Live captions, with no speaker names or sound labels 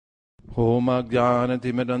Om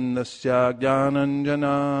Ajnanatimidandasya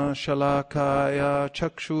Jnananjana Shalakaya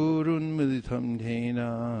Chakshurunmilitam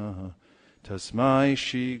Dhena Tasmai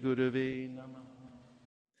Shri Gurave Namah.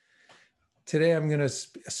 Today I'm going to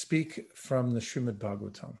speak from the Srimad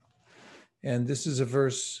Bhagavatam. And this is a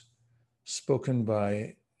verse spoken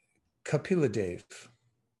by Kapila Dev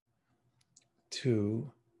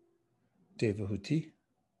to Devahuti.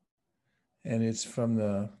 And it's from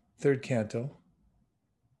the 3rd canto,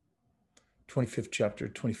 25th chapter,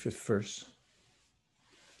 25th verse.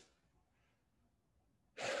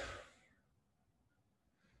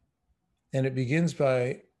 And it begins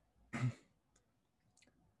by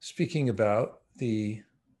speaking about the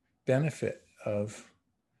benefit of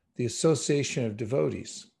the association of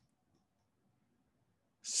devotees.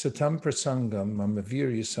 Satam prasangam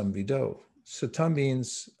mamavirya samvido. Satam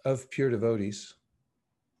means of pure devotees.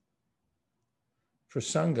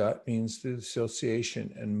 Prasangat means the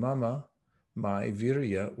association, and mama, my,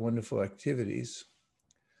 virya, wonderful activities.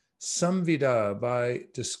 Samvida, by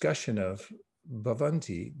discussion of,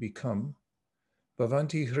 bhavanti, become.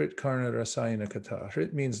 Bhavanti hrit karna rasayana kata.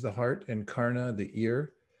 Hrit means the heart, and karna, the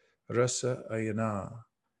ear. Rasa ayana,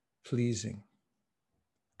 pleasing.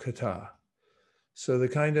 Kata. So the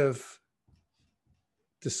kind of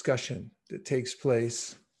discussion that takes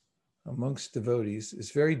place amongst devotees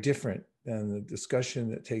is very different than the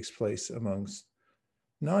discussion that takes place amongst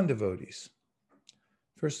non-devotees.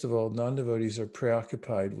 First of all, non-devotees are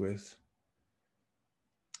preoccupied with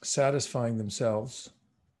satisfying themselves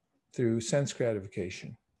through sense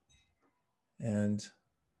gratification. And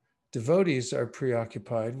devotees are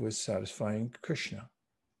preoccupied with satisfying Krishna.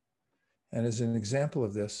 And as an example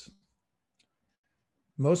of this,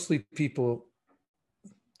 mostly people,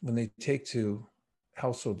 when they take to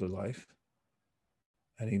householder life,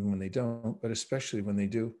 and even when they don't, but especially when they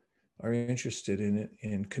do, are interested in it,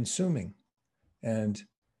 in consuming and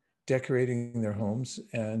decorating their homes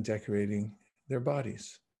and decorating their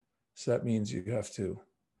bodies. So that means you have to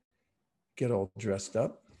get all dressed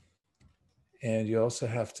up, and you also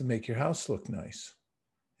have to make your house look nice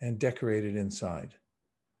and decorate it inside.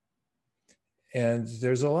 And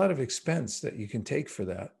there's a lot of expense that you can take for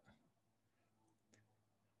that.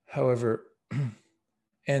 However,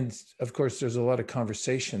 and of course, there's a lot of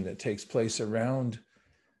conversation that takes place around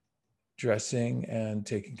dressing and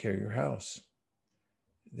taking care of your house.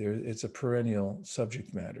 It's a perennial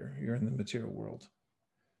subject matter. You're in the material world.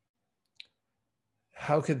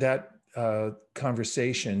 How could that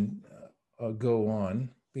conversation go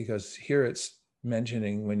on? Because here it's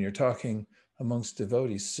mentioning when you're talking amongst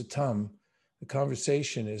devotees, satam, the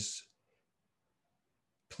conversation is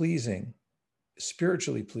pleasing,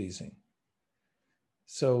 spiritually pleasing.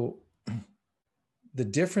 So the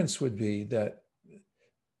difference would be that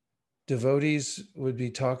devotees would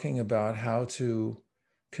be talking about how to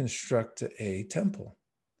construct a temple.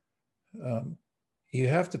 You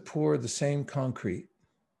have to pour the same concrete.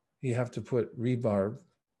 You have to put rebar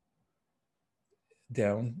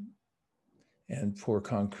down and pour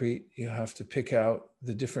concrete. You have to pick out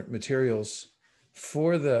the different materials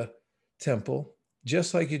for the temple,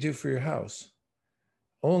 just like you do for your house.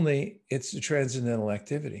 Only it's a transcendental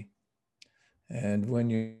activity. And when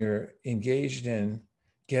you're engaged in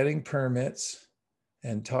getting permits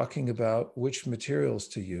and talking about which materials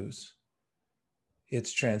to use,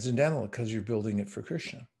 it's transcendental because you're building it for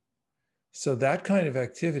Krishna. So that kind of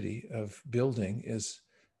activity of building is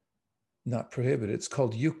not prohibited. It's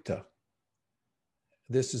called yukta.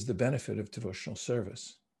 This is the benefit of devotional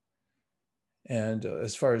service. And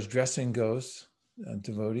as far as dressing goes,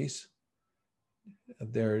 devotees,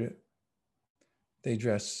 they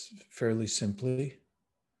dress fairly simply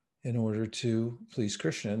in order to please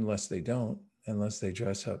Krishna, unless they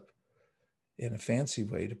dress up in a fancy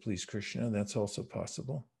way to please Krishna. That's also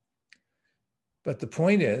possible. But the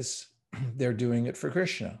point is, they're doing it for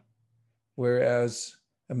Krishna, whereas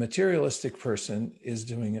a materialistic person is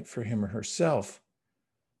doing it for him or herself.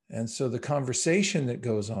 And so the conversation that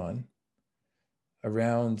goes on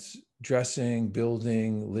around dressing,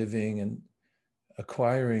 building, living, and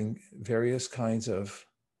acquiring various kinds of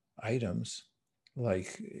items,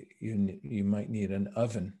 like you might need an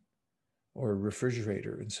oven or a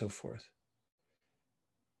refrigerator and so forth.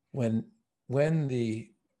 When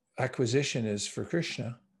the acquisition is for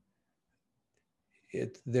Krishna,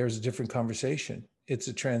 there's a different conversation. It's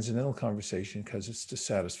a transcendental conversation because it's to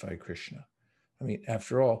satisfy Krishna. I mean,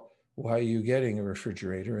 after all, why are you getting a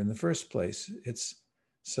refrigerator in the first place? It's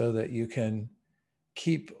so that you can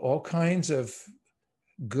keep all kinds of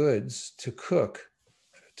goods to cook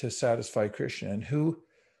to satisfy Krishna. And who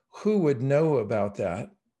would know about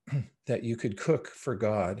that, that you could cook for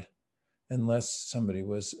God unless somebody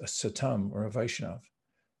was a Satam or a Vaishnav,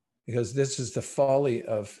 because this is the folly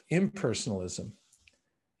of impersonalism.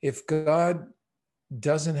 If God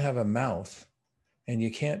doesn't have a mouth and you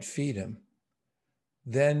can't feed him,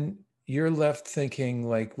 then you're left thinking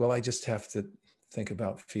like, well, I just have to think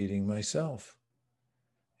about feeding myself.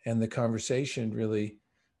 And the conversation really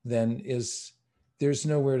then is, there's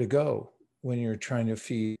nowhere to go when you're trying to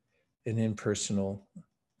feed an impersonal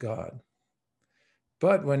God.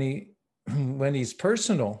 But when he's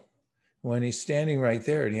personal, when he's standing right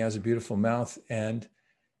there and he has a beautiful mouth, and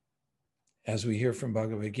as we hear from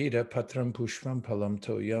Bhagavad Gita, patram pushpam palam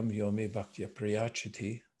toyam yome bhaktya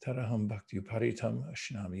priyachati taraham bhakti paritam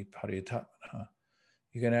ashnami paritatmana.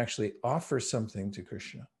 You can actually offer something to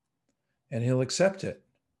Krishna and he'll accept it.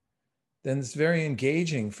 Then it's very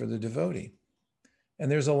engaging for the devotee. And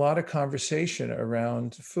there's a lot of conversation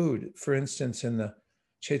around food. For instance, in the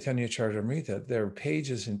Chaitanya Charitamrita, there are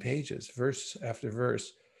pages and pages, verse after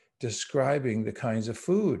verse, describing the kinds of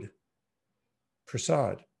food,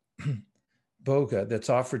 prasad, bhoga, that's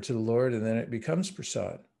offered to the Lord, and then it becomes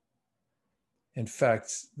prasad. In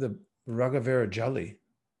fact, the Raghavera Jali,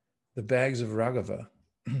 the bags of Raghava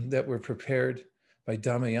that were prepared by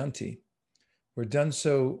Damayanti, were done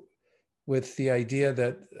so with the idea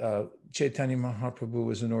that Chaitanya Mahaprabhu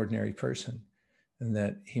was an ordinary person and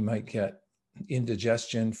that he might get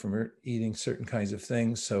indigestion from eating certain kinds of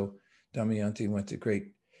things. So Damayanti went to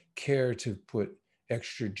great care to put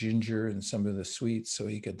extra ginger in some of the sweets so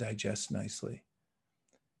he could digest nicely.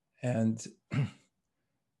 And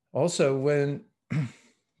also when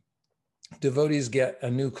devotees get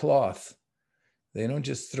a new cloth, they don't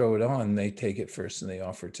just throw it on, they take it first and they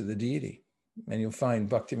offer it to the deity. And you'll find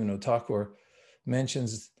Bhaktivinoda Thakur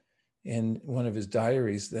mentions in one of his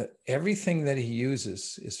diaries that everything that he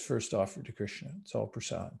uses is first offered to Krishna. It's all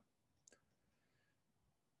prasad.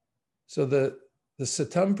 So the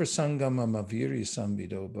satam prasangama maviri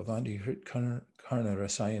sambido bhavandi hrit karna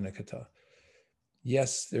rasayana kata.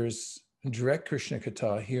 Yes, there's direct Krishna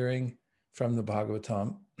kata, hearing from the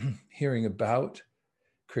Bhagavatam, hearing about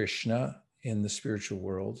Krishna in the spiritual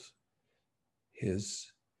world,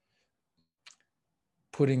 his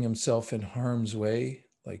putting himself in harm's way,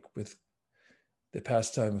 like with the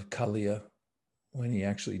pastime of Kaliya, when he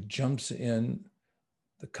actually jumps in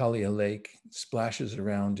the Kaliya lake, splashes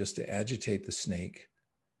around just to agitate the snake,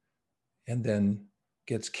 and then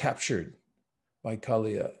gets captured by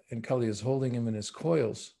Kaliya, and Kaliya is holding him in his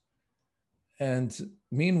coils. And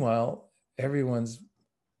meanwhile, everyone's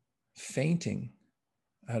fainting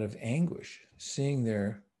out of anguish, seeing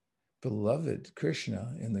their beloved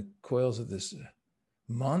Krishna in the coils of this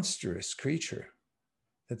monstrous creature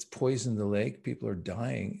that's poisoned the lake. People are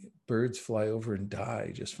dying. Birds fly over and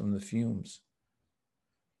die just from the fumes.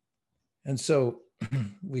 And so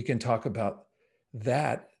we can talk about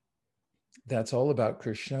that. That's all about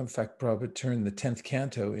Krishna. In fact, Prabhupada turned the 10th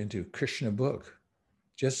canto into Krishna book,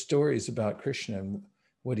 just stories about Krishna and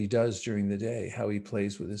what he does during the day, how he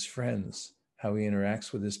plays with his friends, how he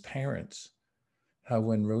interacts with his parents, how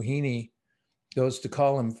when Rohini goes to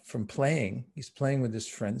call him from playing, he's playing with his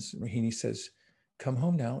friends. Rohini says, come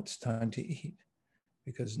home now, it's time to eat,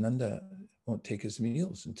 because Nanda won't take his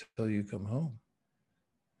meals until you come home.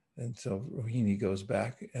 And so Rohini goes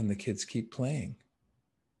back and the kids keep playing.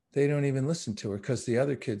 They don't even listen to her because the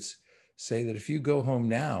other kids say that if you go home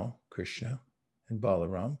now, Krishna and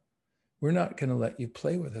Balaram, we're not going to let you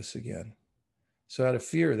play with us again. So out of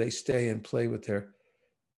fear, they stay and play with their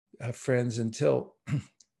friends until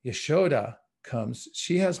Yashoda comes.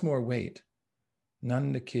 She has more weight.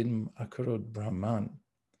 Nandakim Akarod Brahman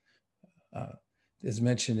is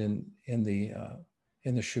mentioned in the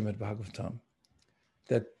Srimad Bhagavatam,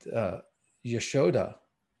 that Yashoda,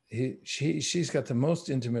 she's got the most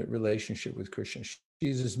intimate relationship with Krishna.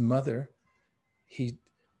 She's his mother. He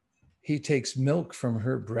takes milk from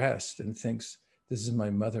her breast and thinks, this is my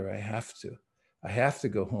mother, I have to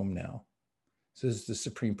go home now. So this is the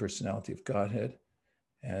Supreme Personality of Godhead.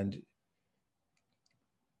 And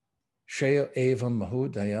Shreya evam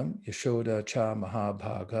mahodayam Yashoda cha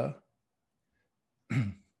mahabhaga.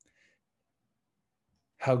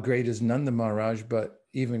 How great is Nanda Maharaj, but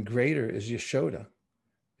even greater is Yashoda,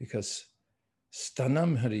 because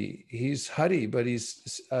Stanam Hari, he's Hari, but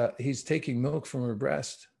he's taking milk from her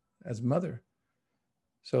breast as mother.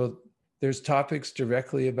 So there's topics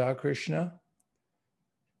directly about Krishna.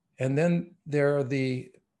 And then there are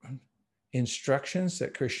the instructions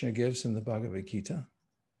that Krishna gives in the Bhagavad Gita.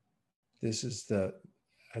 This is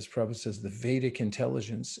as Prabhupada says, the Vedic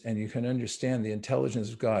intelligence, and you can understand the intelligence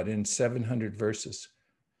of God in 700 verses.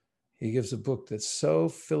 He gives a book that's so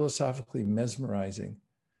philosophically mesmerizing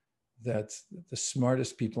that the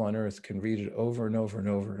smartest people on earth can read it over and over and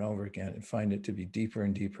over and over again and find it to be deeper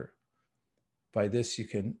and deeper. By this, you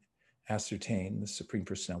can ascertain the Supreme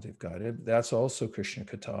Personality of God. That's also Krishna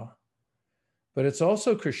Katha. But it's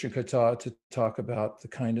also Krishna Katha to talk about the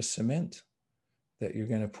kind of cement that you're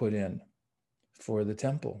going to put in for the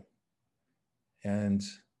temple. And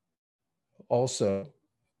also,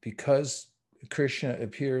 because Krishna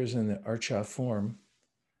appears in the Archa form,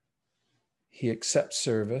 he accepts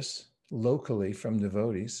service locally from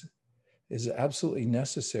devotees. It is absolutely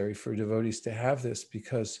necessary for devotees to have this,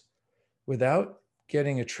 because without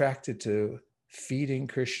getting attracted to feeding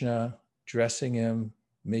Krishna, dressing him,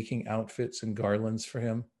 making outfits and garlands for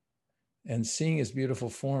him, and seeing his beautiful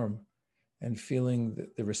form and feeling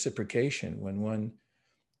the reciprocation when one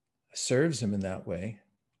serves him in that way,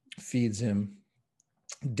 feeds him,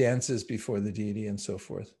 dances before the deity, and so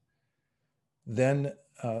forth, then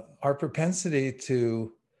our propensity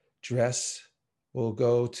to dress will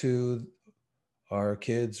go to our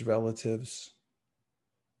kids, relatives.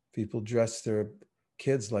 People dress their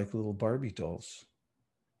kids like little Barbie dolls,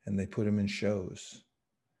 and they put them in shows.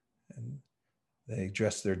 And they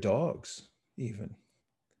dress their dogs even,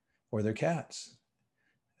 or their cats,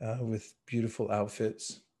 with beautiful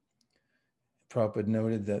outfits. Prabhupada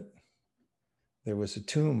noted that there was a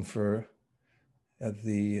tomb at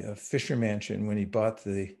the Fisher Mansion when he bought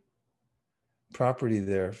the property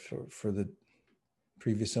there for the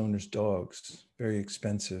previous owner's dogs. Very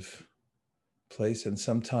expensive place. And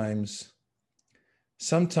sometimes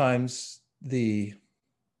the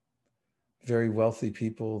very wealthy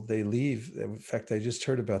people, they leave. In fact, I just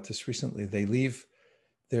heard about this recently. They leave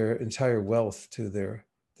their entire wealth to their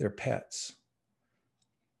pets.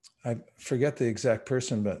 I forget the exact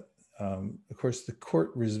person, but of course the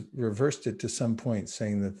court reversed it to some point,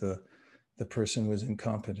 saying that the person was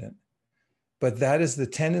incompetent. But that is the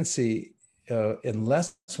tendency,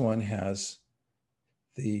 unless one has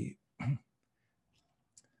the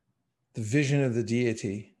vision of the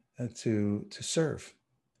deity to serve.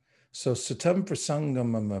 So satam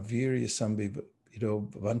prasangamam virya sambhido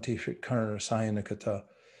bhavanti hritkarna rasayana kata.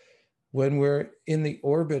 When we're in the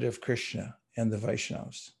orbit of Krishna and the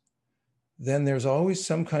Vaishnavas, then there's always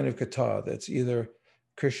some kind of kata that's either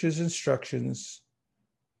Krishna's instructions,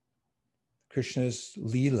 Krishna's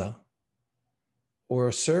lila, or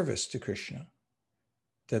a service to Krishna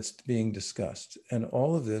that's being discussed. And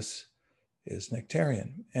all of this is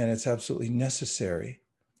nectarian, and it's absolutely necessary.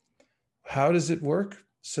 How does it work?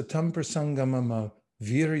 Satam prasangamama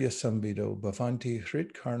virya sambhido bhavanti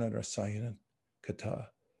hritkarna rasayana kata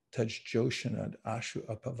taj joshanad ashu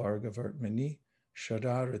apavarga vartmani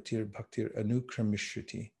shadaratir bhaktir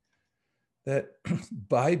anukramishruti. That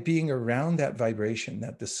by being around that vibration,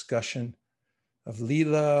 that discussion of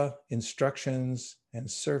lila, instructions, and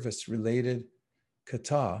service-related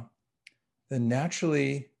kata, then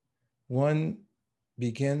naturally one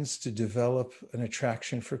begins to develop an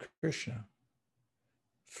attraction for Krishna.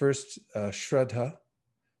 First, Shraddha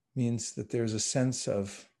means that there's a sense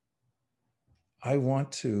of, I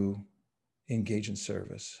want to engage in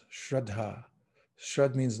service. Shraddha.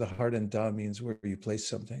 Shrad means the heart, and da means where you place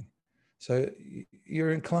something. So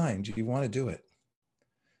you're inclined, you want to do it.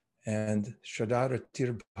 And Shraddha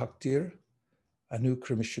bhaktir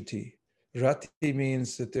anukramishati. Rati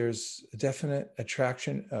means that there's a definite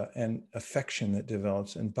attraction and affection that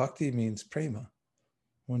develops, and bhakti means prema.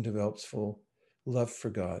 One develops full love for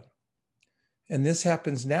God. And this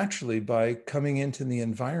happens naturally by coming into the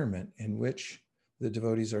environment in which the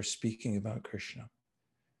devotees are speaking about Krishna.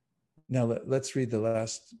 Now let's read the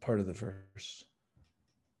last part of the verse.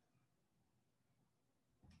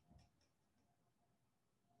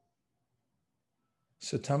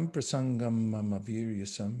 Satam prasangam mama virya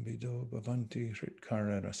sambhido bhavanti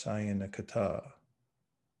hritkarna rasayana kata.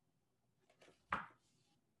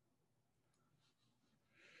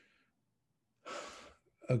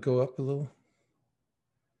 I'll go up a little.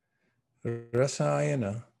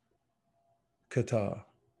 Rasayana kata.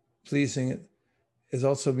 Pleasing it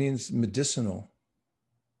also means medicinal.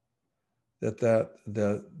 That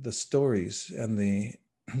the stories and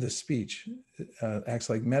the speech acts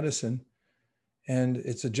like medicine. And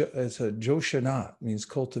it's a joshanat, means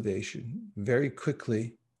cultivation. Very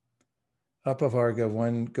quickly, apavarga,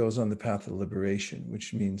 one goes on the path of liberation,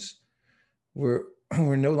 which means we're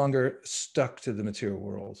no longer stuck to the material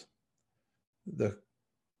world. The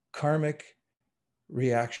karmic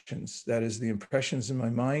reactions, that is the impressions in my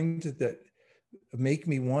mind that make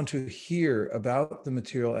me want to hear about the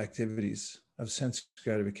material activities of sense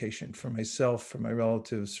gratification for myself, for my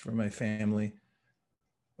relatives, for my family,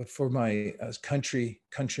 but for my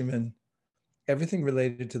countrymen, everything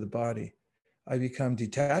related to the body, I become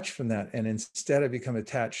detached from that. And instead I become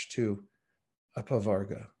attached to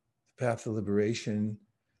apavarga, the path of liberation,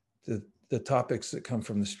 the topics that come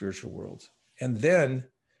from the spiritual world. And then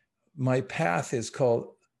my path is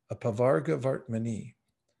called apavarga vartmani,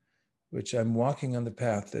 which I'm walking on the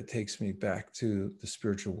path that takes me back to the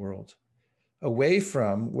spiritual world. Away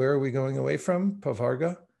from, where are we going away from?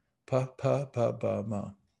 Pavarga?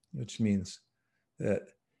 Pa-pa-pa-ba-ma, which means that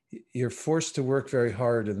you're forced to work very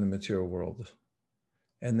hard in the material world.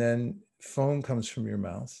 And then foam comes from your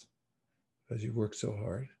mouth because you work so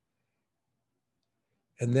hard.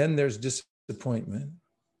 And then there's disappointment.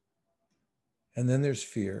 And then there's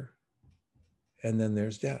fear. And then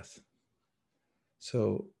there's death.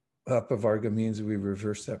 So apavarga means we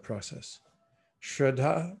reverse that process.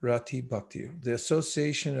 Shraddha, Rati, Bhakti, the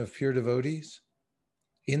association of pure devotees.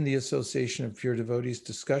 In the association of pure devotees,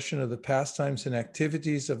 discussion of the pastimes and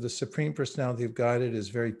activities of the Supreme Personality of Godhead is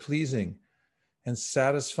very pleasing and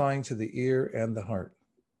satisfying to the ear and the heart.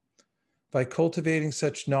 By cultivating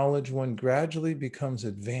such knowledge, one gradually becomes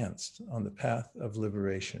advanced on the path of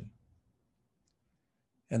liberation.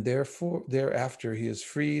 And therefore, thereafter, he is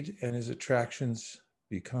freed and his attraction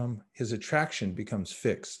becomes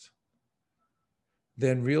fixed.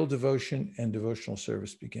 Then real devotion and devotional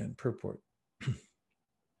service begin. Purport.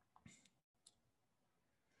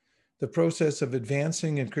 The process of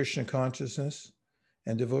advancing in Krishna consciousness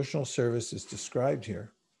and devotional service is described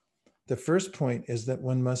here. The first point is that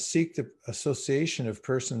one must seek the association of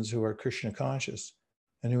persons who are Krishna conscious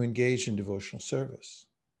and who engage in devotional service.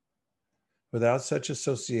 Without such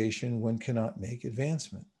association, one cannot make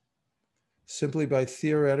advancement. Simply by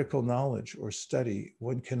theoretical knowledge or study,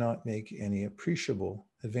 one cannot make any appreciable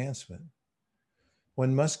advancement.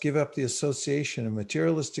 One must give up the association of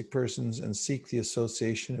materialistic persons and seek the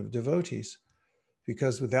association of devotees,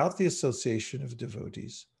 because without the association of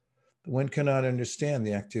devotees, one cannot understand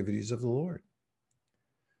the activities of the Lord.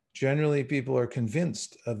 Generally, people are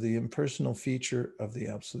convinced of the impersonal feature of the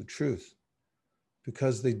absolute truth.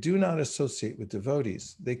 Because they do not associate with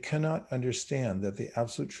devotees, they cannot understand that the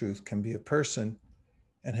absolute truth can be a person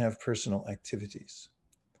and have personal activities.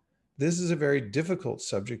 This is a very difficult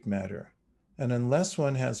subject matter, and unless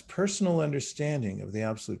one has personal understanding of the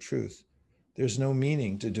absolute truth, there's no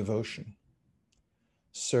meaning to devotion.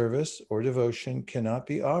 Service or devotion cannot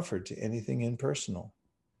be offered to anything impersonal.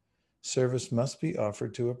 Service must be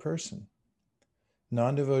offered to a person.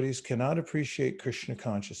 Non-devotees cannot appreciate Krishna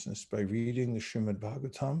consciousness by reading the Srimad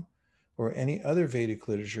Bhagavatam or any other Vedic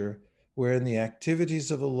literature wherein the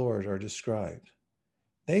activities of the Lord are described.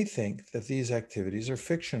 They think that these activities are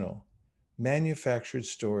fictional, manufactured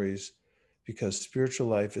stories, because spiritual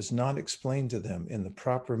life is not explained to them in the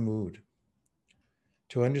proper mood.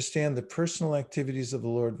 To understand the personal activities of the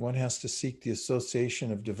Lord, one has to seek the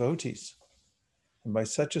association of devotees. And by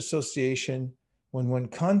such association, when one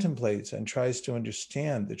contemplates and tries to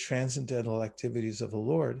understand the transcendental activities of the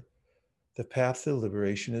Lord, the path to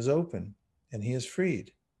liberation is open and he is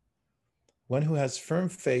freed. One who has firm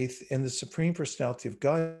faith in the Supreme Personality of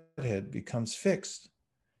Godhead becomes fixed,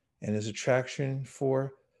 and his attraction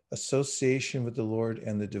for association with the Lord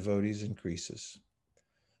and the devotees increases.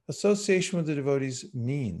 Association with the devotees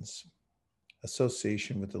means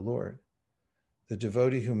association with the Lord. The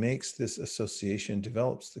devotee who makes this association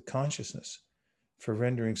develops the consciousness for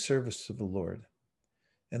rendering service to the Lord.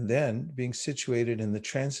 And then, being situated in the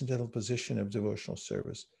transcendental position of devotional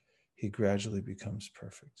service, he gradually becomes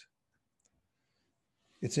perfect.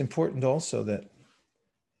 It's important also that,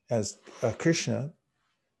 as Krishna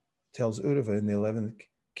tells Uddhava in the 11th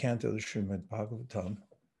canto of the Srimad Bhagavatam,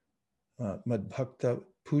 Madbhakta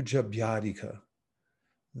Puja Bhyadika,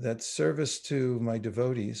 that service to my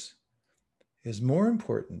devotees is more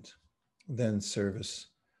important than service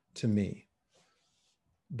to me.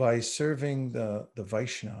 By serving the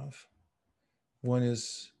Vaishnav, one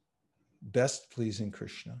is best pleasing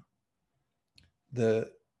Krishna.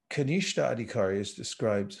 The Kanishta Adhikari is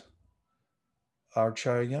described,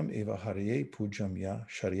 Archaryam eva hariye pujamya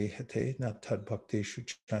sharyehate na tadbhakteshu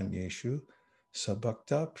chanyeshu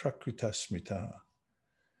sabhakta prakrita smrita.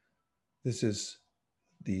 This is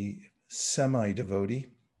the semi-devotee,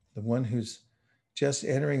 the one who's just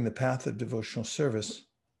entering the path of devotional service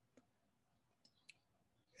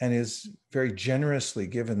and is very generously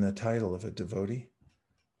given the title of a devotee,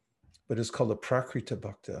 but is called a prakrita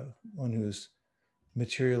bhakta, one who's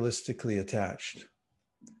materialistically attached.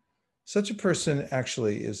 Such a person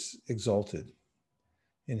actually is exalted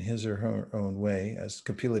in his or her own way, as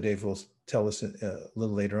Kapila Dev will tell us a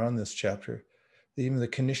little later on this chapter. Even the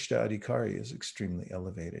Kanishta Adhikari is extremely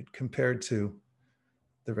elevated compared to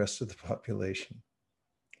the rest of the population.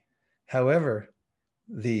 However,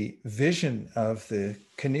 the vision of the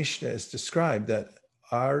Kanishta is described that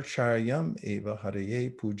Archaryam eva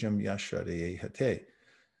haraye pujam yashradaye hate.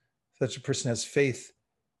 Such a person has faith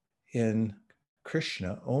in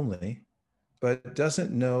Krishna only, but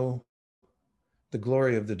doesn't know the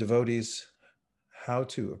glory of the devotees, how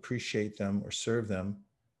to appreciate them or serve them,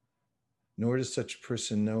 nor does such a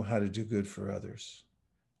person know how to do good for others,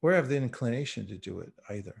 or have the inclination to do it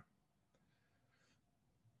either.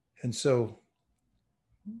 And so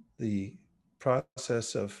the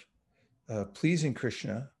process of pleasing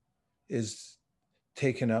Krishna is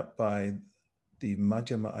taken up by the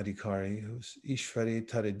Madhyama Adhikari, who's Ishvare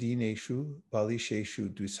Taradineshu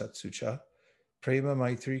Balisheshu Dusatsucha Prema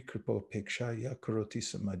Maitri Kripo Peksha Yakaroti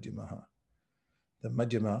Samadhyamaha. The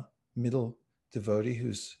Madhyama, middle devotee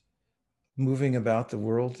who's moving about the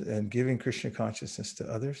world and giving Krishna consciousness to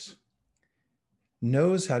others,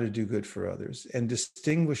 knows how to do good for others and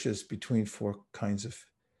distinguishes between four kinds of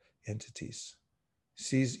entities.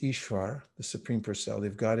 Sees Ishvar, the Supreme Personality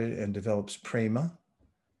of Godhead, and develops prema,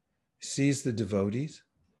 sees the devotees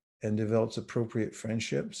and develops appropriate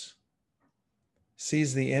friendships,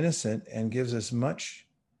 sees the innocent and gives as much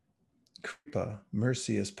kripa,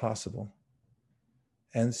 mercy, as possible,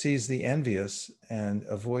 and sees the envious and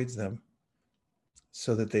avoids them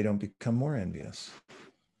so that they don't become more envious.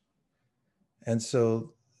 And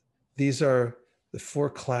so these are the four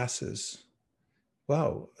classes.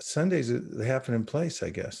 Wow, Sundays, they happen in place,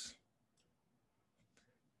 I guess.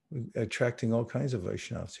 We're attracting all kinds of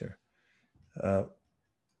Vaishnavas here.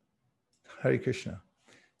 Hare Krishna.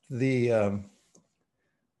 The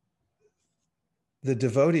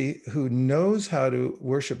devotee who knows how to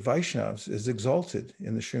worship Vaishnavas is exalted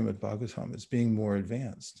in the Srimad Bhagavatam as being more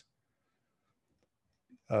advanced.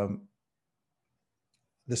 The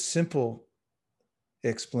simple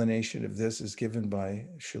explanation of this is given by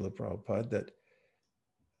Srila Prabhupada, that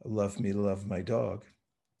love me, love my dog.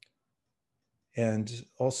 And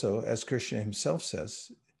also, as Krishna himself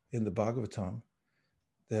says in the Bhagavatam,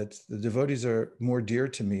 that the devotees are more dear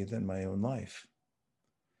to me than my own life.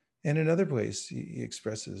 And in other ways, he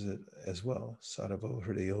expresses it as well. Saravo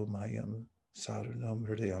hridayo mayam, saranam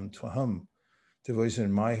hridayam tvaham. Devotees are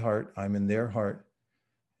in my heart, I'm in their heart,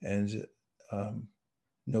 and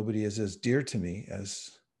nobody is as dear to me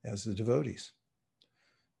as the devotees.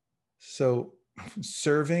 So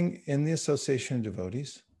serving in the association of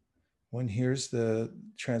devotees, one hears the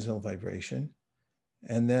transcendental vibration,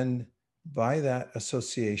 and then by that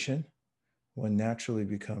association, one naturally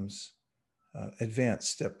becomes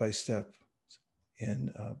advanced step by step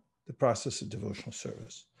in the process of devotional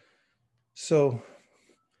service. So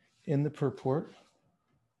in the purport,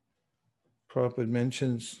 Prabhupada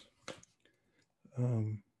mentions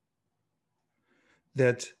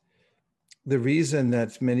that the reason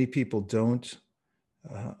that many people don't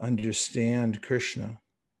understand Krishna,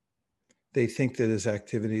 they think that his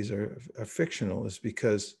activities are fictional, is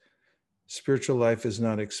because spiritual life is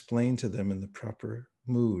not explained to them in the proper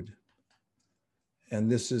mood. And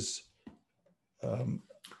this is a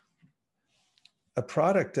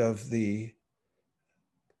product of the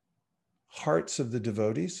hearts of the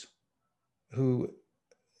devotees who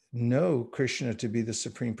know Krishna to be the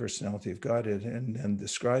Supreme Personality of Godhead and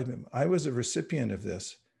describe him. I was a recipient of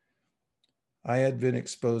this. I had been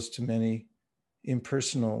exposed to many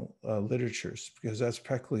impersonal literatures, because that's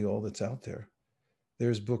practically all that's out there.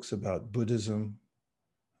 There's books about Buddhism,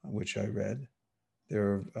 which I read.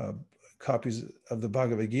 There are copies of the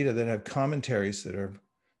Bhagavad Gita that have commentaries that are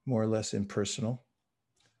more or less impersonal.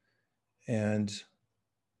 And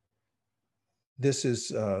this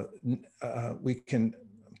is, we can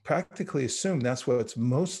practically assume that's what's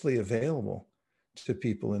mostly available to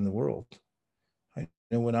people in the world. I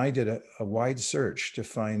know when I did a wide search to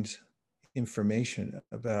find information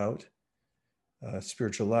about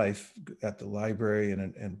spiritual life at the library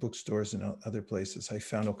and bookstores and other places, I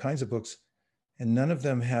found all kinds of books, and none of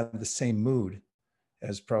them had the same mood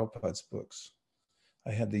as Prabhupada's books.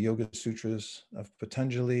 I had the Yoga Sutras of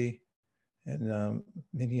Patanjali and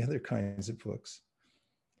many other kinds of books,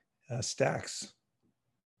 stacks.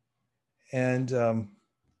 And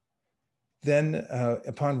then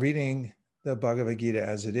upon reading the Bhagavad Gita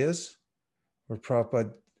as it is, where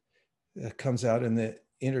Prabhupada comes out in the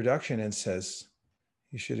introduction and says,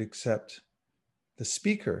 you should accept the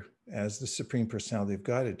speaker as the Supreme Personality of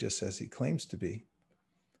Godhead, just as he claims to be.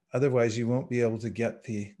 Otherwise, you won't be able to get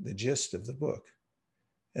the gist of the book.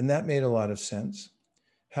 And that made a lot of sense.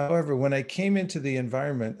 However, when I came into the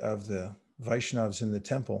environment of the Vaishnavas in the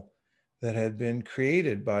temple that had been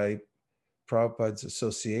created by Prabhupada's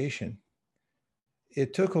association,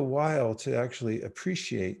 it took a while to actually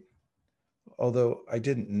appreciate, although I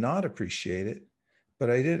didn't not appreciate it, but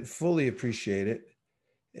I didn't fully appreciate it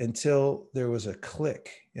until there was a click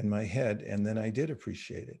in my head, and then I did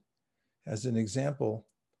appreciate it. As an example,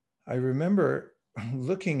 I remember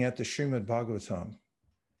looking at the Srimad Bhagavatam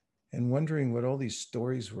and wondering what all these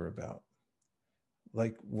stories were about.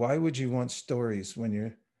 Like, why would you want stories when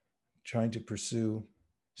you're trying to pursue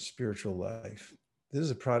spiritual life? This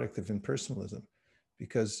is a product of impersonalism,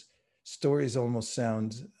 because stories almost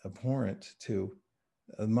sound abhorrent to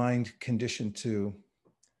a mind conditioned to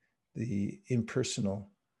the impersonal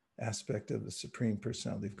aspect of the Supreme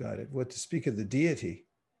Personality of Godhead. What to speak of the deity?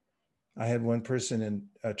 I had one person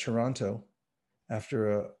in Toronto,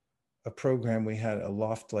 after a program we had, a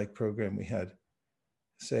loft-like program we had,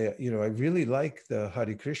 say, you know, I really like the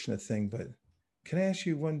Hare Krishna thing, but can I ask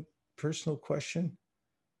you one personal question?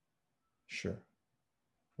 Sure.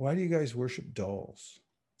 Why do you guys worship dolls?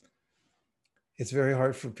 It's very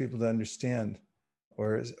hard for people to understand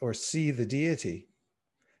or see the deity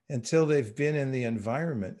until they've been in the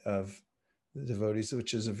environment of the devotees,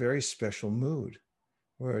 which is a very special mood,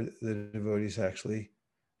 where the devotees actually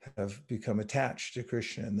have become attached to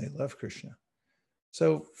Krishna and they love Krishna.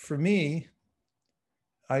 So for me,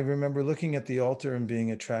 I remember looking at the altar and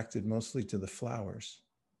being attracted mostly to the flowers.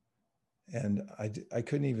 And I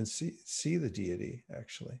couldn't even see the deity,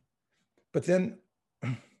 actually. But then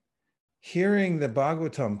hearing the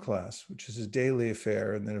Bhagavatam class, which is a daily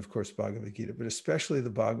affair, and then, of course, Bhagavad Gita, but especially the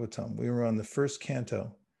Bhagavatam, we were on the first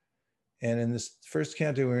canto. And in this first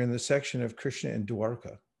canto, we were in the section of Krishna in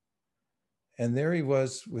Dwarka. And there he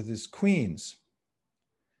was with his queens.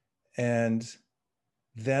 And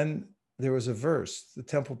then there was a verse. The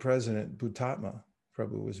temple president, Bhutatma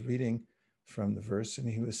Prabhu, was reading from the verse, and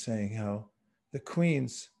he was saying how the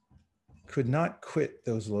queens could not quit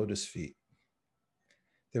those lotus feet.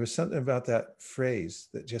 There was something about that phrase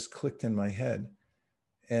that just clicked in my head,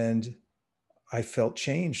 and I felt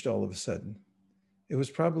changed all of a sudden. It was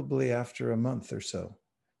probably after a month or so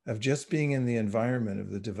of just being in the environment of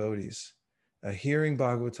the devotees, hearing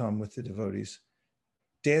Bhagavatam with the devotees,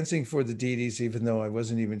 dancing for the deities, even though I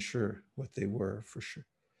wasn't even sure what they were for sure,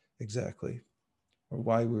 exactly, or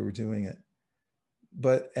why we were doing it.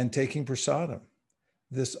 And taking prasadam,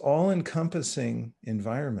 this all-encompassing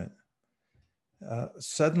environment.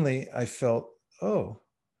 Suddenly I felt, oh,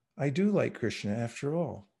 I do like Krishna after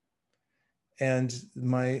all. And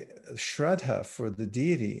my shraddha for the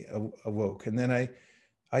deity awoke. And then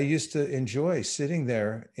I used to enjoy sitting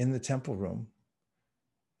there in the temple room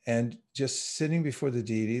and just sitting before the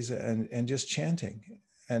deities and just chanting.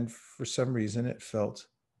 And for some reason, it felt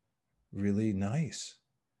really nice.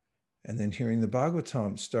 And then hearing the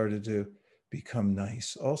Bhagavatam started to become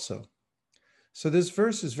nice also. So this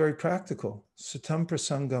verse is very practical. Satam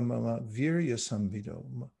prasanga mama virya samvido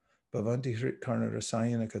bhavanti hrit karna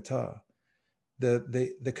rasayana kata.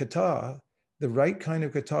 The kata, the right kind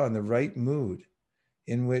of kata and the right mood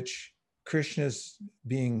in which Krishna is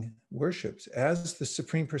being worshipped as the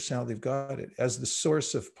Supreme Personality of Godhead, as the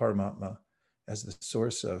source of Paramatma, as the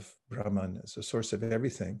source of Brahman, as the source of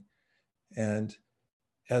everything, and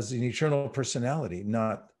as an eternal personality,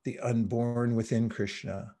 not the unborn within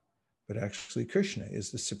Krishna, but actually Krishna is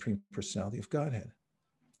the Supreme Personality of Godhead.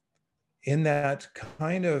 In that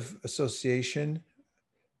kind of association,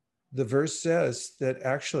 the verse says that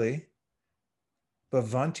actually,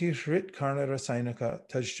 Bhavanti hrit karna rasayanaka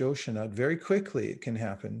tajjoshanad, very quickly it can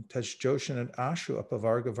happen. Tajjoshanad ashu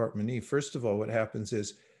apavarga vartmani. First of all, what happens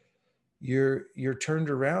is you're turned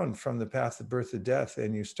around from the path of birth and death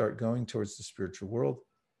and you start going towards the spiritual world.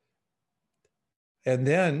 And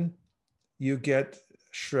then you get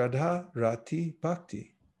Shraddha, Rati,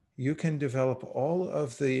 Bhakti. You can develop all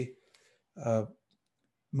of the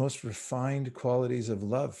most refined qualities of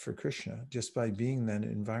love for Krishna just by being in that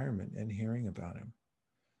environment and hearing about him.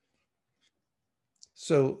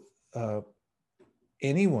 So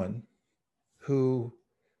anyone who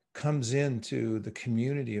comes into the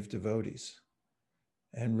community of devotees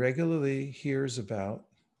and regularly hears about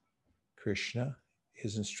Krishna,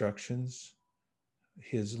 his instructions,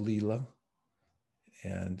 his Leela,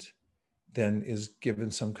 and then is given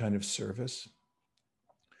some kind of service,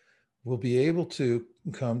 will be able to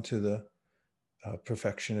come to the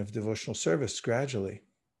perfection of devotional service gradually,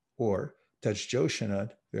 or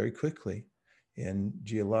Tajjoshanad very quickly in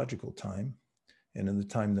geological time, and in the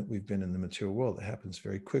time that we've been in the material world. It happens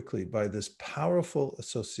very quickly by this powerful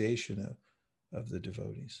association of the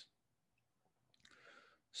devotees.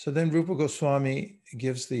 So then Rupa Goswami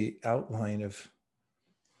gives the outline of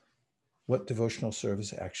what devotional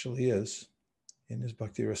service actually is in his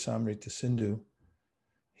Bhakti Rasamrita Sindhu.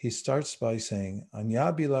 he starts by saying,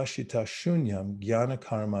 Anyabilashita shunyam jnana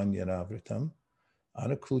karmanyanavritam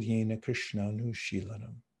anukulyena krishnanu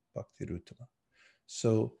shilanam bhaktirutama.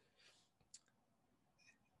 So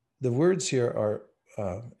the words here are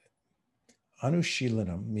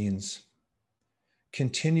anushilanam means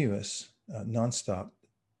continuous, nonstop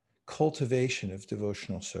cultivation of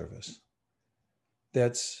devotional service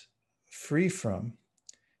that's free from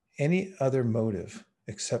any other motive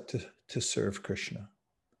except to serve Krishna.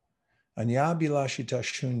 Anyabilashita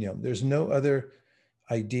shunyam. There's no other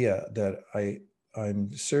idea that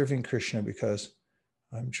I'm serving Krishna because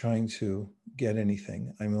I'm trying to get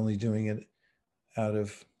anything. I'm only doing it out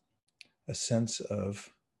of a sense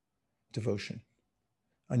of devotion.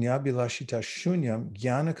 Anyabilashita shunyam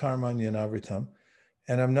jnana karmanyanavritam.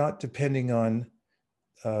 And I'm not depending on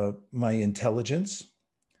my intelligence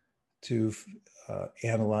to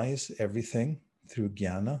analyze everything through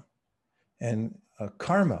jnana and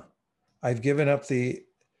karma. I've given up the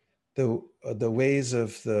ways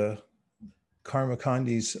of the karma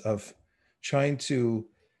kandis of trying to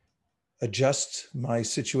adjust my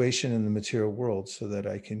situation in the material world so that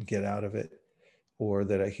I can get out of it or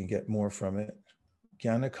that I can get more from it.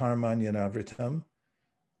 Jnana karmanyanavritam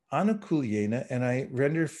anukulyena, and I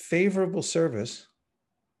render favorable service.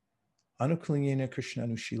 Anukulyena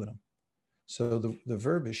krishnanu shilanam. So the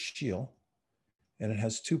verb is shil, and it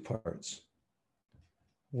has two parts.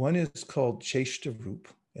 One is called cheshta roop,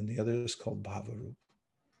 and the other is called bhava roop.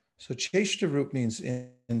 So cheshta roop means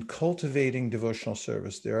in cultivating devotional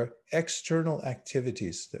service, there are external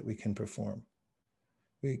activities that we can perform.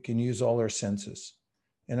 We can use all our senses.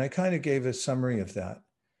 And I kind of gave a summary of that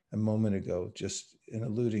a moment ago, just in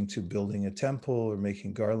alluding to building a temple or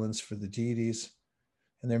making garlands for the deities.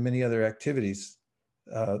 And there are many other activities,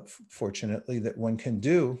 fortunately, that one can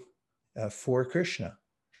do for Krishna.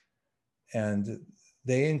 And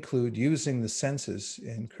they include using the senses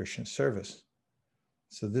in Krishna service.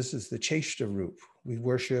 So this is the cheshta roop. We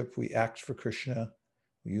worship, we act for Krishna.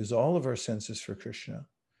 We use all of our senses for Krishna.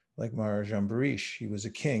 Like Maharaj Ambarish, he was a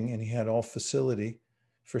king and he had all facility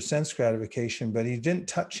for sense gratification, but he didn't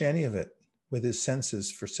touch any of it with his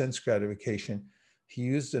senses for sense gratification. He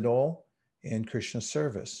used it all in Krishna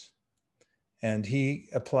service. And he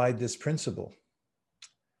applied this principle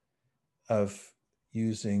of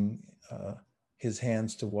using his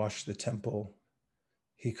hands to wash the temple.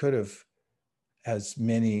 He could have, as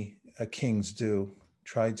many kings do,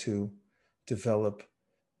 tried to develop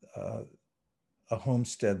a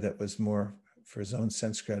homestead that was more for his own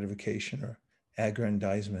sense gratification or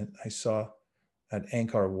aggrandizement. I saw at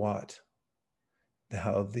Angkor Wat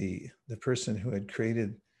how the person who had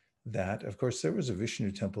created that, of course, there was a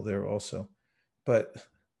Vishnu temple there also, but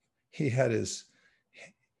he had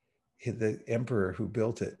the emperor who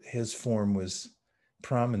built it, his form was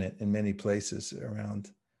prominent in many places around,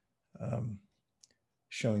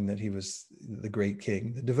 showing that he was the great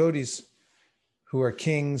king. The devotees who are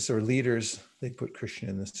kings or leaders, they put Krishna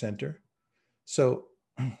in the center. So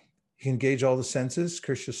he engaged all the senses,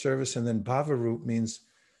 Krishna service, and then bhava roop means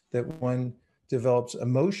that one develops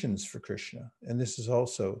emotions for Krishna. And this is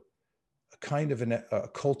also a kind of a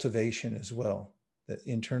cultivation as well, that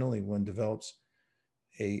internally one develops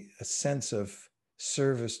a sense of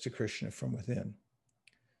service to Krishna from within.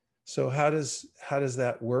 So how does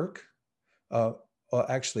that work? Well,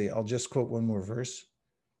 actually, I'll just quote one more verse.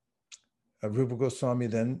 Rupa Goswami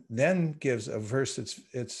then gives a verse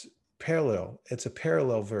it's parallel. It's a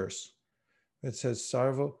parallel verse. It says,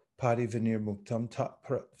 Sarva parivinir muktam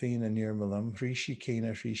tapravina nirmalam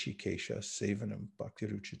hrishikena hrishikesha sevanam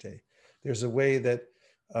bhaktiruchite. There's a way that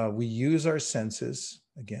we use our senses,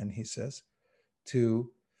 again, he says, to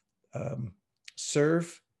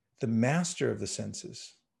serve the master of the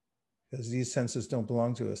senses, because these senses don't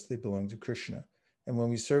belong to us, they belong to Krishna. And when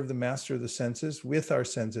we serve the master of the senses with our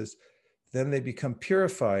senses, then they become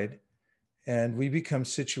purified and we become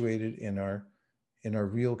situated in our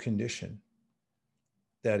real condition.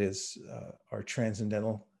 That is our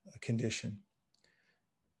transcendental condition.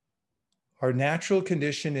 Our natural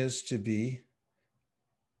condition is to be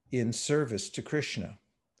in service to Krishna.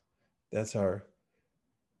 That's our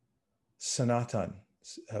Sanatan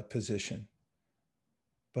position.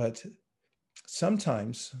 But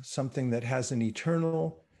sometimes something that has an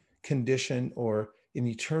eternal condition or an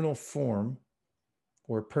eternal form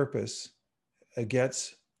or purpose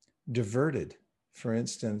gets diverted. For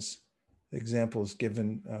instance, the example is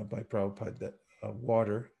given by Prabhupada that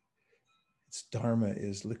water, its dharma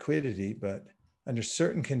is liquidity, but under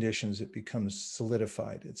certain conditions it becomes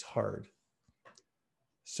solidified, it's hard.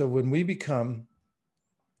 So when we become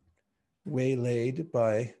waylaid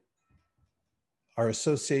by our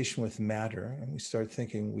association with matter, and we start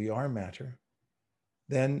thinking we are matter,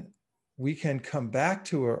 then we can come back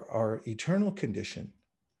to our eternal condition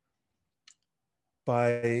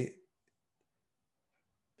by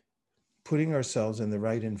putting ourselves in the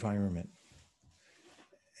right environment.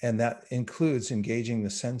 And that includes engaging the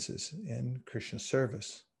senses in Krishna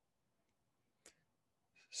service.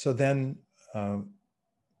 So then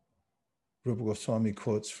Rupa Goswami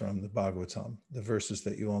quotes from the Bhagavatam, the verses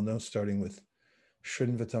that you all know, starting with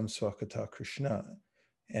Shrinvatam Swakata Krishna,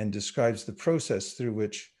 and describes the process through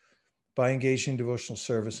which, by engaging devotional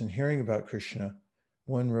service and hearing about Krishna,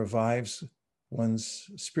 one revives one's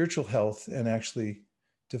spiritual health and actually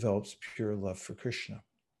develops pure love for Krishna.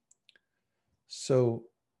 So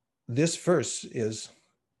this verse is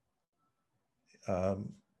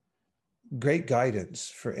great guidance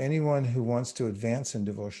for anyone who wants to advance in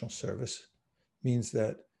devotional service. Means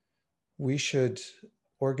that we should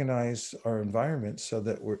organize our environment so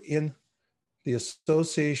that we're in the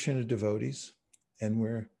association of devotees, and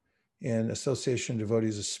we're in association of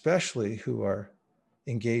devotees especially who are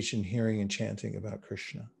engaged in hearing and chanting about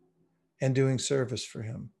Krishna and doing service for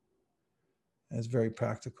him. It's very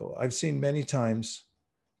practical. I've seen many times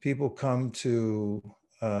people come to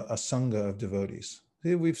a sangha of devotees.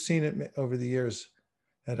 We've seen it over the years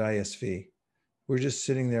at ISV. We're just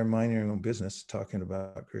sitting there minding our own business, talking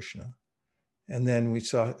about Krishna. And then we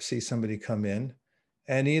see somebody come in,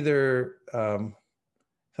 and either,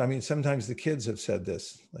 sometimes the kids have said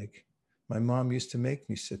this, like, my mom used to make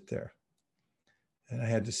me sit there. And I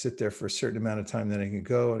had to sit there for a certain amount of time, then I could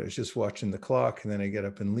go, and I was just watching the clock, and then I get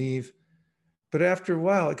up and leave. But after a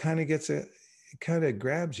while, it kind of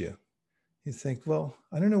grabs you. You think, well,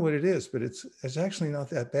 I don't know what it is, but it's actually not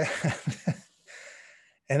that bad.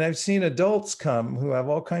 And I've seen adults come who have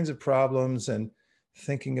all kinds of problems and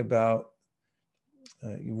thinking about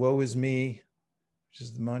woe is me, which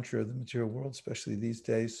is the mantra of the material world, especially these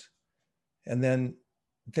days. And then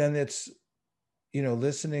it's,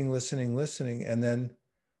 listening. And then,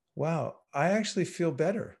 wow, I actually feel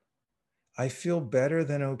better. I feel better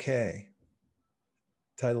than okay.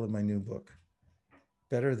 Title of my new book,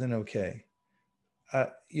 Better Than Okay.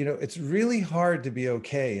 It's really hard to be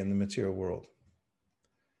okay in the material world.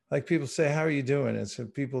 Like people say, how are you doing? And so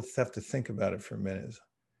people have to think about it for a minute.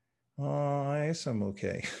 Oh, I guess I'm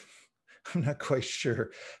okay. I'm not quite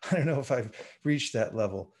sure. I don't know if I've reached that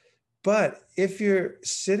level. But if you're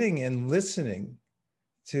sitting and listening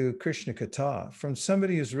to Krishna Katha from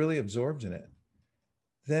somebody who's really absorbed in it,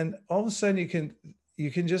 then all of a sudden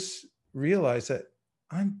you can just realize that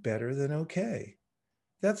I'm better than okay.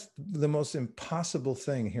 That's the most impossible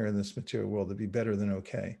thing here in this material world, to be better than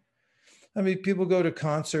okay. I mean, people go to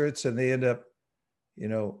concerts and they end up,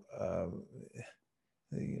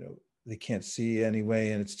 they can't see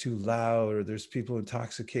anyway, and it's too loud, or there's people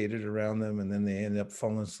intoxicated around them, and then they end up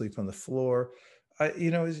falling asleep on the floor.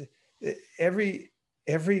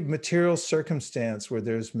 Every material circumstance where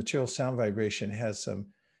there's material sound vibration has some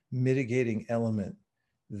mitigating element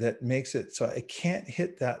that makes it so I can't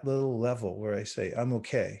hit that little level where I say, I'm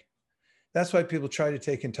okay. That's why people try to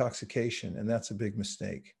take intoxication, and that's a big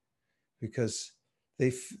mistake, because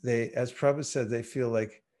they as Prabhupada said, they feel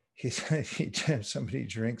like somebody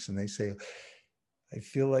drinks and they say, I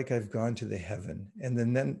feel like I've gone to the heaven. And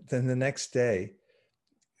then the next day,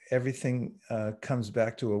 everything comes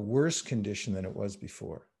back to a worse condition than it was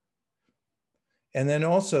before. And then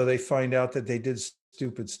also they find out that they did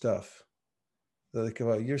stupid stuff. They're like,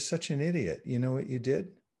 well, you're such an idiot. You know what you did?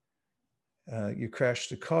 You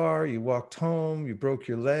crashed a car, you walked home, you broke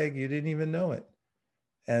your leg, you didn't even know it.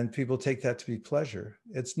 And people take that to be pleasure.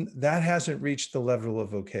 That hasn't reached the level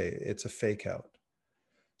of okay. It's a fake out.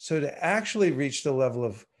 So to actually reach the level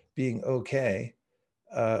of being okay,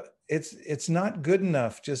 it's not good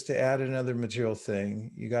enough just to add another material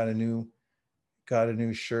thing. You got a new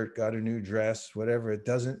shirt, got a new dress, whatever. It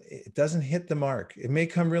doesn't hit the mark. It may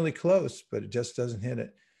come really close, but it just doesn't hit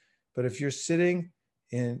it. But if you're sitting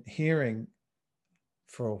and hearing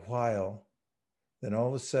for a while, then all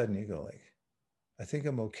of a sudden you go like, I think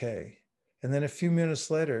I'm okay. And then a few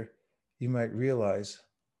minutes later, you might realize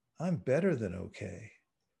I'm better than okay.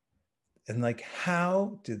 And like,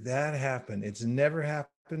 how did that happen? It's never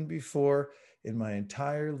happened before in my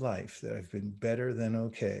entire life that I've been better than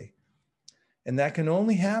okay. And that can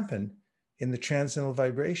only happen in the transcendental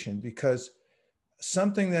vibration, because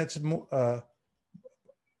something that's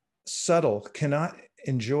subtle cannot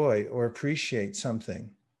enjoy or appreciate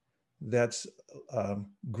something that's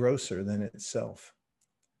grosser than itself.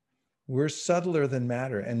 We're subtler than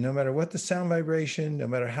matter. And no matter what the sound vibration, no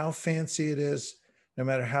matter how fancy it is, no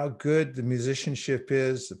matter how good the musicianship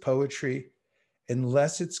is, the poetry,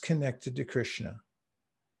 unless it's connected to Krishna,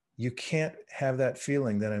 you can't have that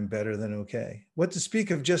feeling that I'm better than okay. What to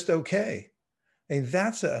speak of just okay? And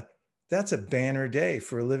that's a banner day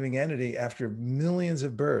for a living entity after millions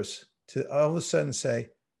of births to all of a sudden say,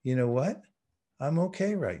 you know what? I'm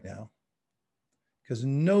okay right now. Because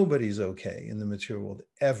nobody's okay in the material world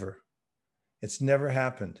ever. It's never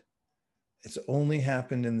happened. It's only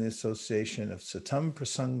happened in the association of satam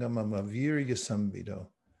prasangam amavirya samvido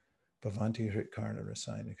bhavanti hritkarna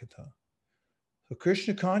rasayana kata. So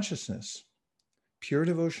Krishna consciousness, pure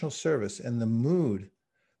devotional service, and the mood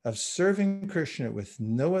of serving Krishna with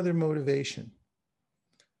no other motivation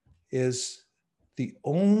is the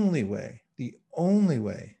only way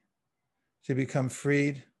to become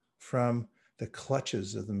freed from the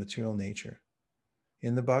clutches of the material nature.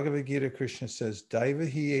 In the Bhagavad Gita, Krishna says,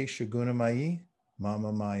 Daiva hiye shagunamayi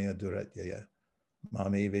mama maya duratyaya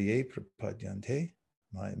mamevaye prapadyante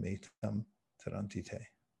mayametam tarantite.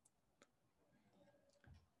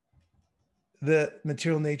 The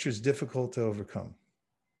material nature is difficult to overcome.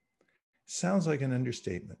 Sounds like an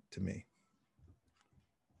understatement to me.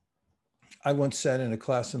 I once sat in a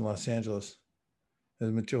class in Los Angeles.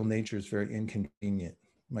 The material nature is very inconvenient.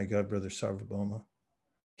 My godbrother Sarvabhauma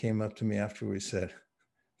came up to me afterwards and said,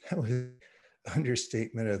 that was an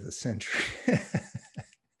understatement of the century.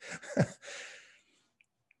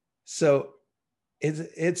 So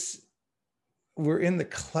we're in the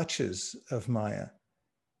clutches of Maya,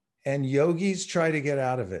 and yogis try to get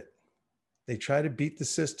out of it. They try to beat the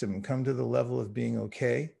system and come to the level of being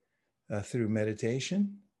okay through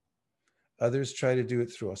meditation. Others try to do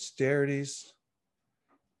it through austerities.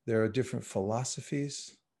 There are different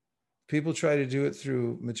philosophies. People try to do it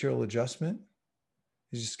through material adjustment.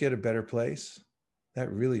 You just get a better place.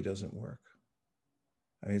 That really doesn't work.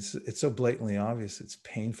 I mean, it's so blatantly obvious, it's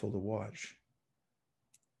painful to watch.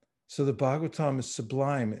 So the Bhagavatam is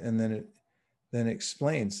sublime, and then it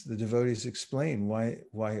explains, the devotees explain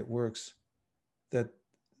why it works.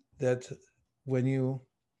 That when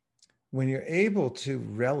you're able to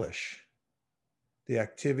relish the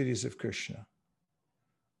activities of Krishna,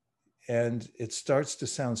 and it starts to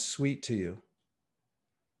sound sweet to you,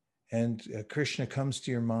 and Krishna comes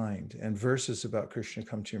to your mind, and verses about Krishna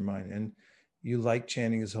come to your mind, and you like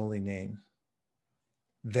chanting his holy name,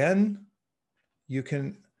 then you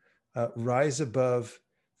can rise above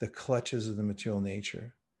the clutches of the material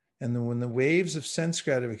nature. And then when the waves of sense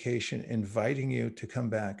gratification inviting you to come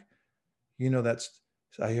back,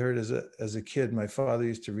 I heard as a kid, my father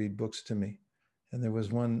used to read books to me. And there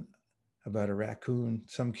was one about a raccoon.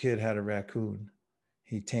 Some kid had a raccoon.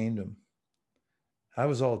 He tamed him. I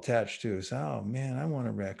was all attached to it. So, oh man, I want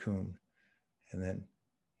a raccoon. And then,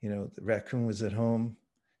 the raccoon was at home,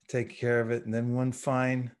 take care of it. And then one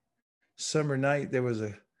fine summer night, there was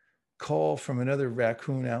a call from another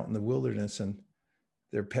raccoon out in the wilderness, and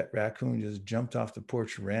their pet raccoon just jumped off the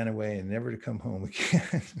porch, ran away, and never to come home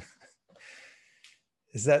again.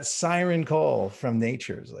 Is that siren call from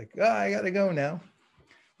nature? It's like, I got to go now.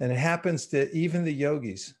 And it happens to even the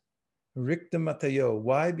yogis. Rikta matayo.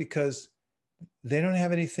 Why? Because they don't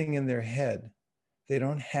have anything in their head. They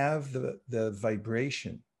don't have the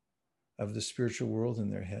vibration of the spiritual world in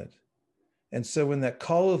their head. And so when that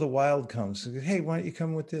call of the wild comes, hey, why don't you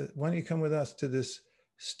come with us to this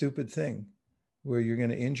stupid thing where you're going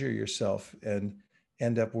to injure yourself and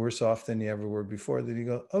end up worse off than you ever were before? Then you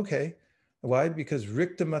go, okay. Why? Because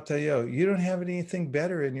Rikta Matayo, you don't have anything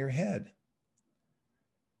better in your head.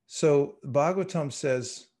 So Bhagavatam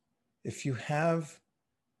says, if you have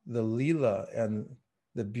the Leela and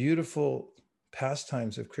the beautiful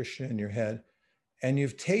pastimes of Krishna in your head, and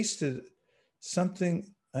you've tasted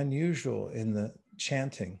something unusual in the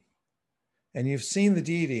chanting, and you've seen the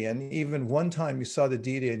deity, and even one time you saw the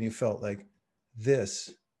deity and you felt like,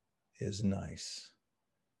 this is nice.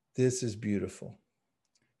 This is beautiful.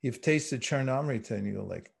 You've tasted Charnamrita and you go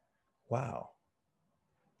like, wow,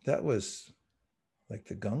 that was like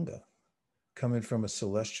the Ganga coming from a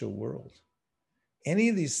celestial world. Any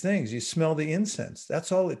of these things, you smell the incense.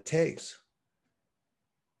 That's all it takes.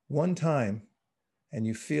 One time, and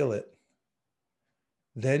you feel it.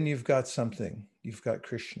 Then you've got something. You've got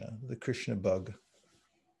Krishna, the Krishna bug.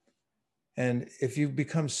 And if you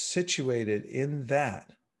become situated in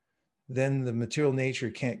that, then the material nature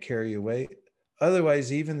can't carry you away.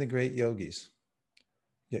 Otherwise, even the great yogis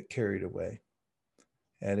get carried away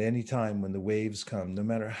at any time when the waves come, no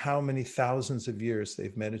matter how many thousands of years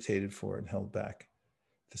they've meditated for and held back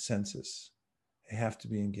the senses. They have to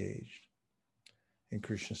be engaged in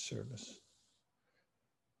Krishna's service.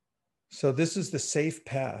 So this is the safe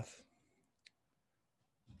path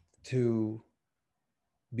to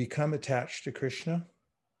become attached to Krishna,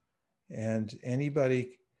 and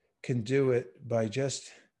anybody can do it by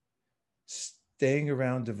just staying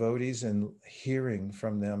around devotees and hearing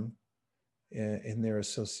from them in their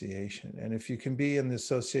association. And if you can be in the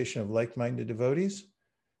association of like-minded devotees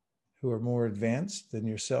who are more advanced than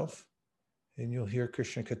yourself, and you'll hear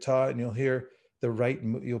Krishna Katha, and you'll hear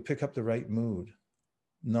you'll pick up the right mood,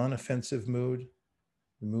 non-offensive mood,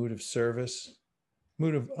 the mood of service,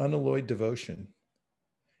 mood of unalloyed devotion.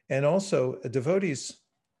 And also devotees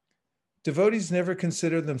never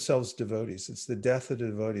consider themselves devotees. It's the death of the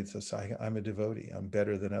devotee that says, I'm a devotee, I'm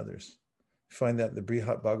better than others. You find that in the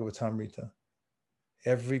Brihat Bhagavatamrita.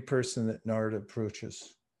 Every person that Narada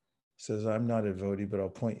approaches says, I'm not a devotee, but I'll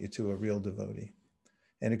point you to a real devotee.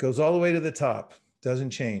 And it goes all the way to the top, doesn't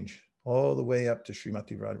change, all the way up to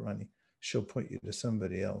Srimati Radharani. She'll point you to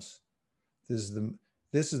somebody else. This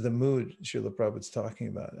is the mood Srila Prabhupada's talking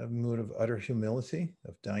about, a mood of utter humility,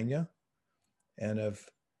 of dainya, and of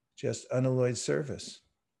just unalloyed service.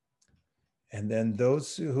 And then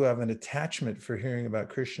those who have an attachment for hearing about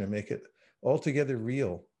Krishna make it altogether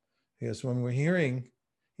real. Because when we're hearing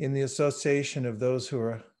in the association of those who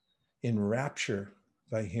are in rapture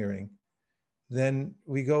by hearing, then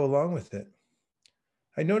we go along with it.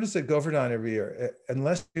 I notice at Govardhan every year,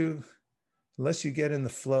 unless you get in the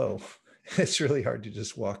flow, it's really hard to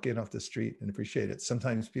just walk in off the street and appreciate it.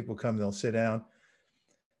 Sometimes people come, they'll sit down,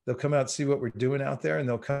 they'll come out, see what we're doing out there, and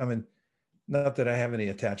they'll come and, not that I have any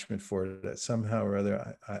attachment for it, that somehow or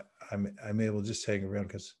other I'm able to just hang around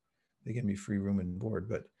because they give me free room and board.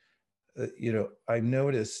 But I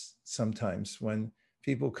notice sometimes when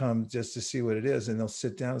people come just to see what it is, and they'll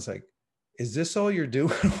sit down, it's like, is this all you're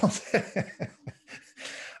doing all day?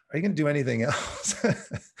 Are you going to do anything else?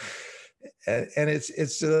 and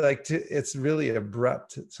it's like, it's really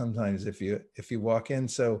abrupt sometimes if you walk in.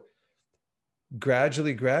 So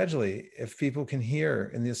gradually, if people can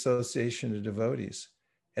hear in the association of devotees,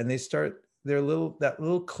 and they start that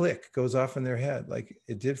little click goes off in their head, like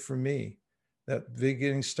it did for me. That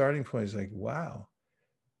beginning starting point is like, wow,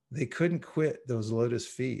 they couldn't quit those lotus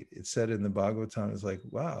feet. It said in the Bhagavatam, it's like,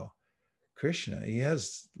 wow, Krishna, he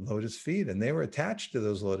has lotus feet, and they were attached to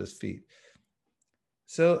those lotus feet.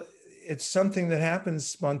 So it's something that happens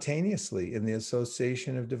spontaneously in the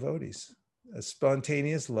association of devotees. A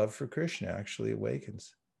spontaneous love for Krishna actually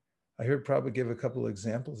awakens. I heard Prabhupada give a couple of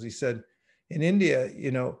examples. He said, in India,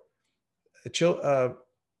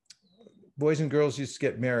 boys and girls used to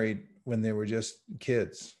get married when they were just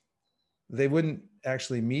kids. They wouldn't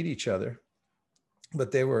actually meet each other,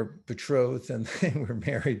 but they were betrothed and they were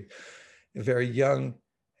married very young.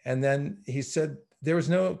 And then he said there was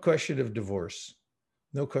no question of divorce,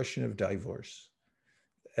 no question of divorce.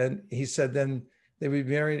 And he said then they would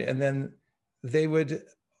be married, and then they would,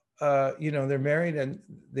 they're married and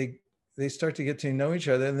they start to get to know each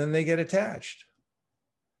other, and then they get attached.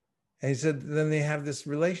 And he said, then they have this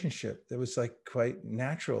relationship that was like quite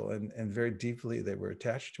natural and very deeply they were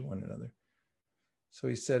attached to one another. So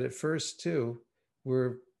he said at first too,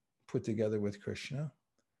 we're put together with Krishna.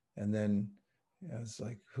 And then I was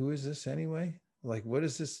like, who is this anyway? Like, what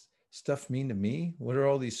does this stuff mean to me? What are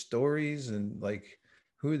all these stories? And like,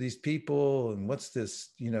 who are these people? And what's this,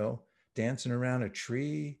 dancing around a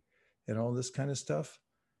tree and all this kind of stuff?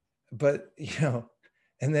 But,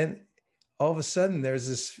 and then all of a sudden there's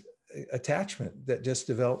this attachment that just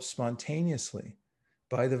develops spontaneously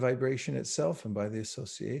by the vibration itself and by the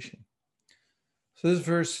association. So this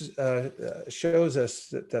verse shows us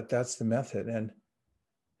that that's the method.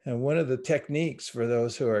 And one of the techniques for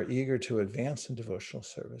those who are eager to advance in devotional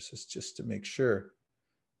service is just to make sure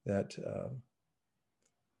that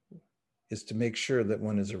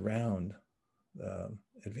one is around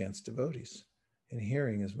advanced devotees and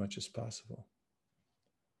hearing as much as possible.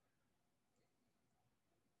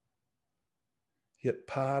 Yat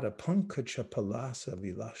pada pankacha palasa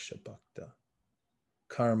vilasha bhakta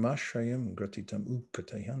karmashrayam gratitam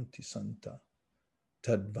ukatayanti santa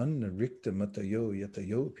tadvanna rikta matayo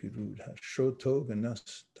yatayo pirudha shroto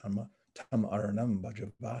ganas tam aranam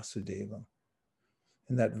bhajavasudevam.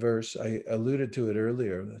 In that verse, I alluded to it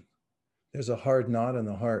earlier, that there's a hard knot in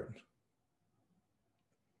the heart.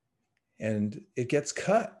 And it gets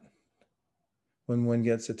cut when one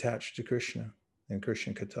gets attached to Krishna and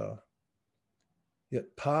Krishna Katha.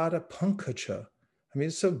 Yat pada pankacha. I mean,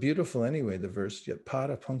 it's so beautiful anyway, the verse. Yat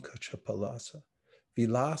pada pankacha palasa.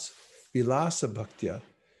 Vilasa bhaktya.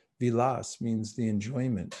 Vilas means the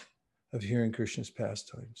enjoyment of hearing Krishna's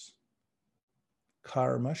pastimes.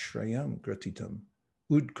 Karmashrayam gratitam.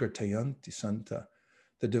 Udkratayanti santa.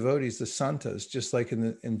 The devotees, the santas, just like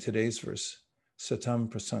in today's verse, satam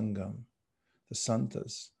prasangam. the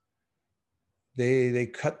santas. They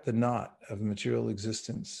cut the knot of material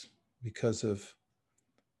existence because of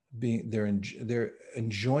being their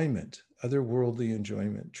enjoyment, otherworldly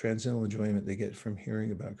enjoyment, transcendental enjoyment they get from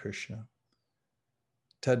hearing about Krishna.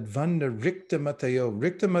 Tadvanda rikta matayo.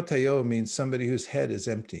 Rikta matayo means somebody whose head is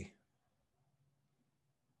empty.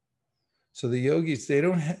 So the yogis, they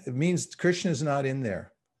don't, it means Krishna is not in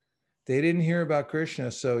there. They didn't hear about Krishna,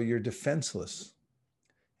 so you're defenseless.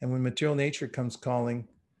 And when material nature comes calling,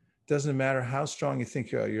 doesn't matter how strong you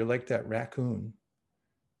think you are, you're like that raccoon.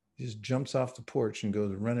 He just jumps off the porch and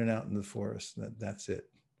goes running out in the forest. That's it.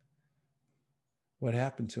 What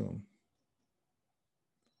happened to him?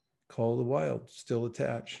 Call of the wild, still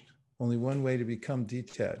attached. Only one way to become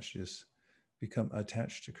detached is become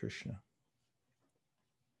attached to Krishna.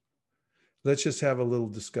 Let's just have a little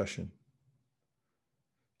discussion.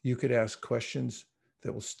 You could ask questions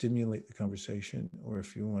that will stimulate the conversation, or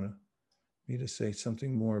if you want me to say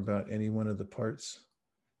something more about any one of the parts,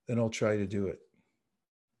 then I'll try to do it.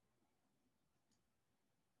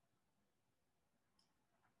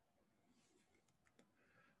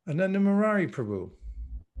 Ananda Murari Prabhu.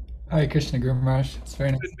 Hi, Krishna Guru Maharaj. It's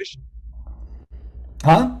very nice.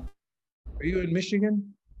 Huh? Are you in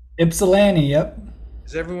Michigan? Ypsilanti, yep.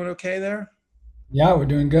 Is everyone okay there? Yeah, we're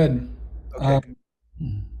doing good. Okay.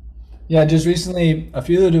 Yeah, just recently, a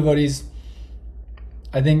few of the devotees,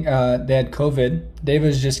 I think they had COVID.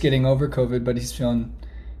 Deva's just getting over COVID, but he's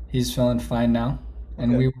feeling fine now.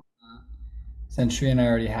 And okay. Since Shri and I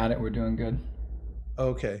already had it, we're doing good.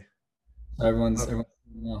 Okay. So everyone's doing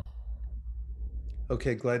well.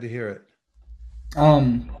 Okay, glad to hear it.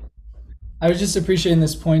 I was just appreciating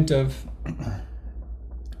this point of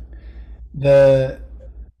the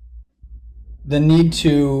need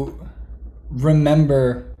to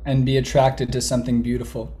remember and be attracted to something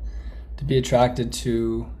beautiful, to be attracted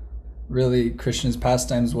to really Krishna's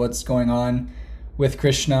pastimes, what's going on with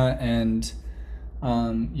Krishna. And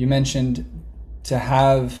you mentioned to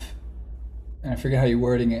have, and I forget how you're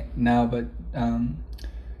wording it now, but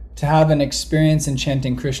to have an experience in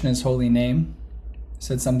chanting Krishna's holy name,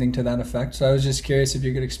 said something to that effect. So I was just curious if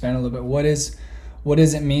you could expand a little bit. What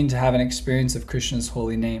does it mean to have an experience of Krishna's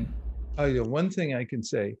holy name? Oh, yeah, one thing I can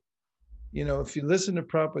say, if you listen to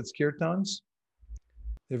Prabhupada's kirtans,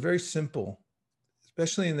 they're very simple,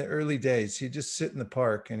 especially in the early days. He'd just sit in the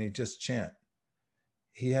park and he'd just chant.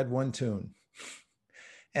 He had one tune.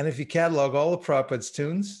 And if you catalog all of Prabhupada's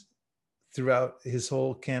tunes throughout his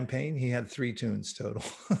whole campaign, he had 3 tunes total.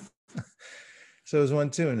 So it was one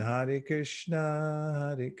tune, Hare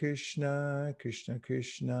Krishna, Krishna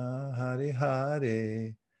Krishna, Hare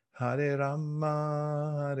Hare, Hare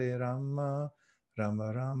Rama,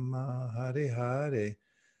 Rama Rama, Hare Hare.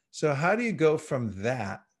 So how do you go from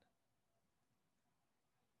that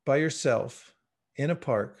by yourself in a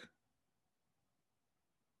park?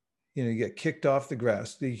 You get kicked off the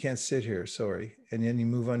grass. You can't sit here, sorry. And then you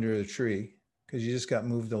move under a tree because you just got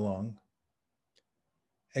moved along.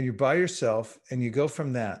 And you're by yourself, and you go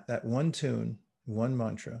from that one tune, one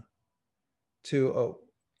mantra, to an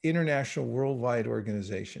international worldwide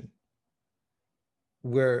organization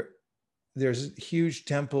where there's huge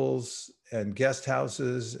temples and guest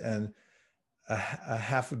houses and a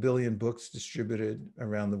 500 million books distributed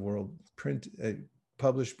around the world,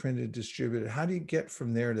 published, printed, distributed. How do you get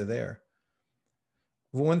from there to there?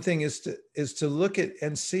 One thing is to look at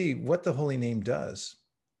and see what the holy name does.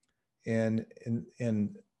 And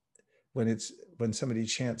when somebody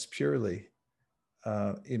chants purely,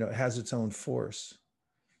 it has its own force.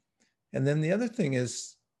 And then the other thing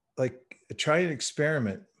is, like, try an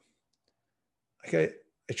experiment. Okay,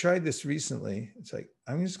 I tried this recently. It's like,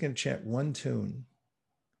 I'm just going to chant one tune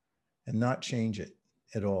and not change it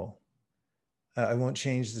at all. I won't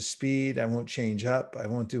change the speed. I won't change up. I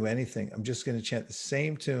won't do anything. I'm just going to chant the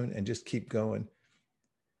same tune and just keep going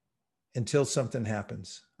until something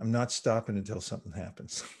happens. I'm not stopping until something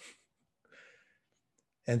happens.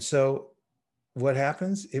 And so what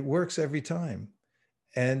happens? It works every time.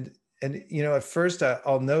 And at first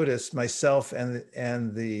I'll notice myself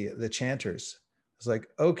and the chanters. It's like,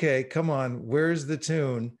 okay, come on, where's the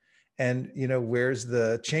tune? And where's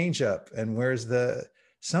the change up? And where's the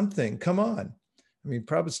something? Come on. I mean,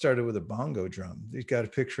 Prabhupada started with a bongo drum. He's got a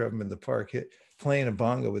picture of him in the park playing a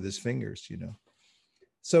bongo with his fingers,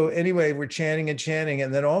 So anyway, we're chanting and chanting.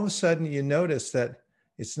 And then all of a sudden you notice that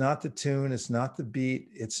it's not the tune, it's not the beat,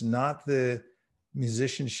 it's not the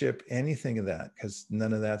musicianship, anything of that, because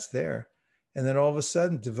none of that's there. And then all of a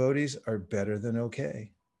sudden, devotees are better than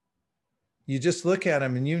okay. You just look at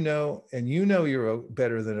them and you know you're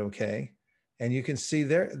better than okay. And you can see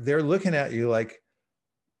they're looking at you like,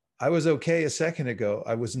 I was okay a second ago.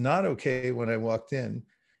 I was not okay when I walked in.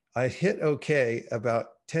 I hit okay about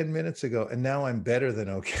 10 minutes ago, and now I'm better than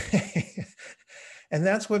okay. And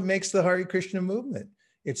that's what makes the Hare Krishna movement.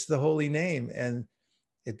 It's the holy name, and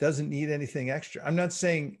it doesn't need anything extra. I'm not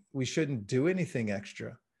saying we shouldn't do anything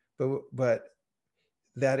extra, but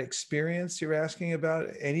that experience you're asking about,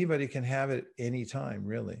 anybody can have it anytime,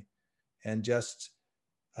 really. And just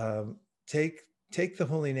take the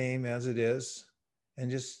holy name as it is and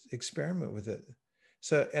just experiment with it.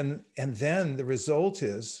 So, and then the result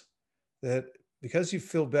is that because you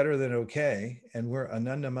feel better than okay, and we're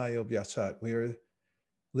Anandamayo Vyasat, we're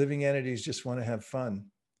living entities, just want to have fun.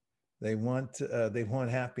 They want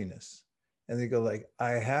happiness. And they go like,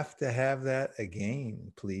 I have to have that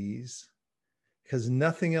again, please. Because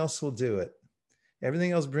nothing else will do it.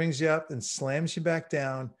 Everything else brings you up and slams you back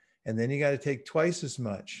down. And then you got to take twice as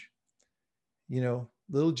much. You know,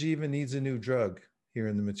 little Jiva needs a new drug here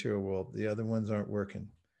in the material world. The other ones aren't working.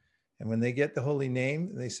 And when they get the holy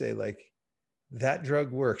name, they say like, that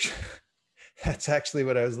drug works. That's actually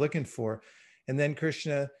what I was looking for. And then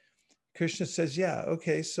Krishna says, yeah,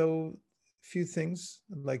 okay, so a few things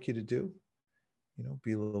I'd like you to do. You know,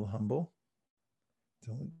 be a little humble.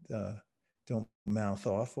 Don't mouth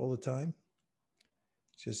off all the time.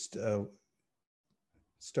 Just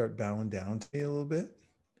start bowing down to me a little bit.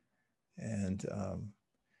 And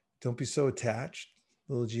don't be so attached,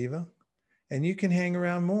 little Jiva. And you can hang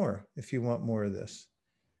around more if you want more of this.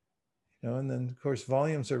 You know, and then of course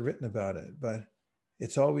volumes are written about it, but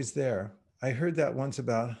it's always there. I heard that once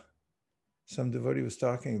about some devotee was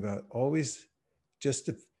talking about always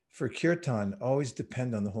for kirtan, always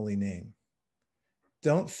depend on the holy name.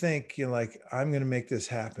 Don't think you're like, I'm going to make this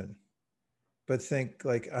happen, but think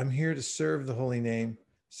like, I'm here to serve the holy name.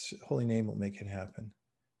 Holy name will make it happen,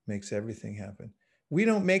 makes everything happen. We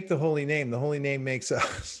don't make the holy name makes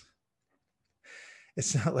us.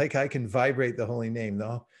 It's not like I can vibrate the holy name.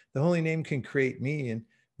 The holy name can create me and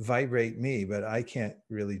vibrate me, but I can't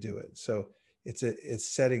really do it. So it's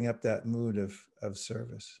setting up that mood of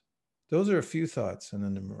service. Those are a few thoughts,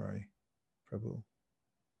 Ananda Murari Prabhu.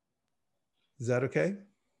 Is that okay?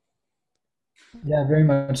 Yeah, very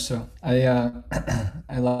much so.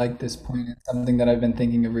 I like this point. It's something that I've been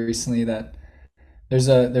thinking of recently, that there's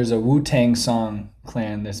a Wu-Tang song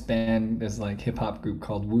clan, this band, this like hip hop group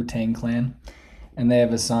called Wu-Tang Clan, and they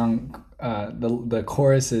have a song. The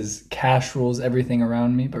chorus is "Cash rules everything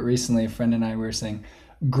around me," but recently a friend and I were saying,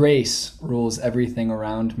 "Grace rules everything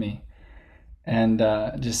around me," and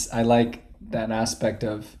just I like that aspect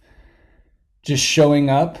of just showing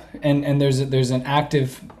up, and there's an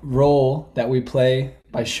active role that we play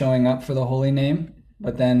by showing up for the holy name,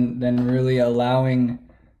 but then really allowing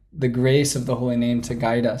the grace of the holy name to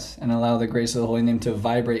guide us and allow the grace of the holy name to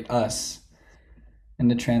vibrate us and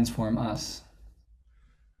to transform us.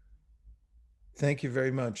 Thank you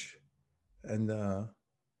very much, and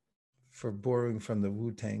for borrowing from the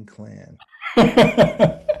Wu-Tang Clan.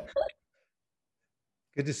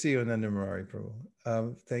 Good to see you, Ananda Murari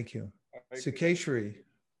Prabhu. Thank you. Sukeshri.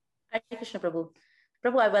 Hare Krishna Prabhu.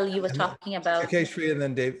 Prabhu, well, you were talking about... Sukeshri and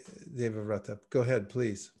then Devavrata. Go ahead,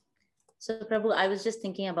 please. So Prabhu, I was just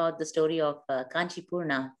thinking about the story of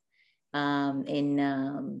Kanchipurna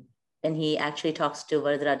when he actually talks to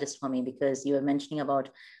Varadarajaswami, Swami, because you were mentioning about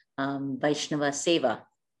Vaishnava Seva.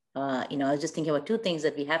 I was just thinking about two things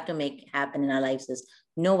that we have to make happen in our lives is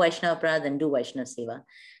no Vaishnava Prad and do Vaishnava Seva.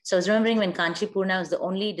 So I was remembering when Kanchipurna was the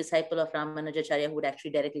only disciple of Ramanujacharya who would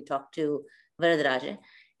actually directly talk to Varadaraja.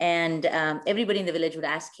 And everybody in the village would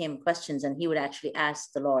ask him questions and he would actually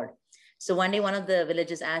ask the Lord. So one day, one of the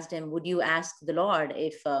villagers asked him, would you ask the Lord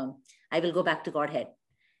if I will go back to Godhead?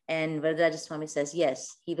 And Varadaraja Swami says,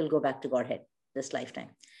 yes, he will go back to Godhead this lifetime.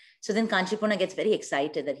 So then Kanchipurna gets very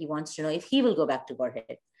excited that he wants to know if he will go back to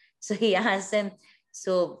Godhead. So he asks him,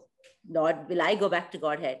 so Lord, will I go back to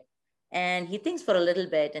Godhead? And he thinks for a little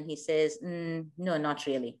bit and he says, no, not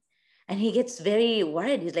really. And he gets very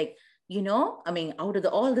worried. He's like, out of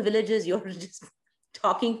all the villages, you're just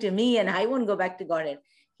talking to me and I won't go back to Godhead.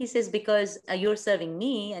 He says, because you're serving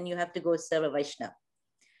me and you have to go serve a Vaishnava.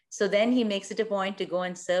 So then he makes it a point to go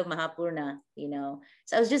and serve Mahapurna,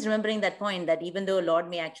 So I was just remembering that point that even though Lord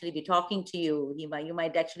may actually be talking to you, you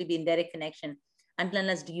might actually be in direct connection. Until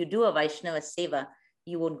unless you do a Vaishnava Seva,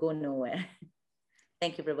 you won't go nowhere.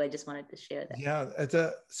 Thank you, Prabhu. I just wanted to share that. Yeah, it's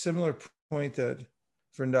a similar point that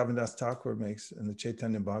Vrindavan Das Thakur makes in the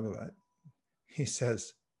Chaitanya Bhagavat. He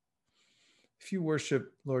says, if you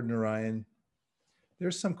worship Lord Narayan,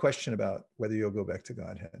 there's some question about whether you'll go back to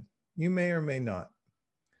Godhead. You may or may not.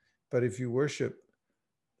 But if you worship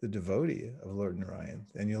the devotee of Lord Narayan,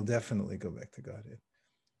 then you'll definitely go back to Godhead.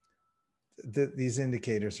 these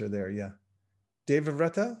indicators are there. Yeah.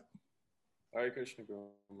 Devavrata? Hare Krishna, Guru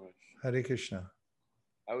Maharaj. Hare Krishna.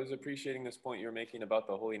 I was appreciating this point you're making about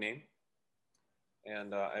the holy name.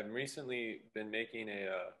 And I've recently been making an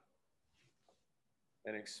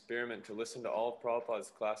experiment to listen to all of Prabhupada's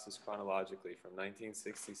classes chronologically from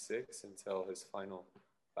 1966 until his final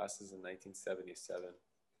classes in 1977.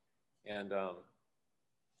 And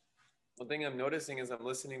one thing I'm noticing as I'm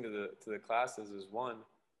listening to the classes is, one,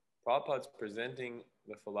 Prabhupada's presenting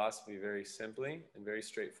the philosophy very simply and very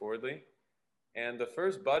straightforwardly. And the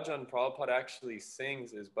first bhajan Prabhupada actually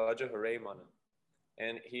sings is Bhaja Hare Mana.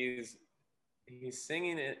 And he's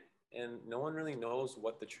singing it, and no one really knows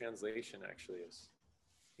what the translation actually is.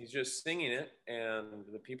 He's just singing it, and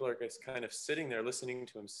the people are just kind of sitting there listening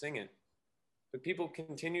to him sing it. But people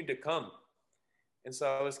continued to come. And so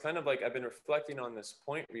I was kind of like, I've been reflecting on this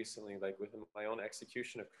point recently, like with my own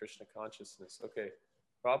execution of Krishna consciousness. Okay,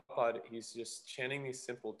 Prabhupada, he's just chanting these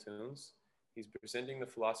simple tunes. He's presenting the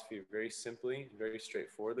philosophy very simply, very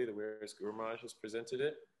straightforwardly, the way as Guru Maharaj has presented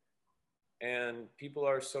it. And people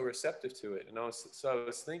are so receptive to it. And I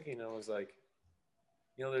was thinking, I was like,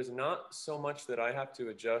 you know, there's not so much that I have to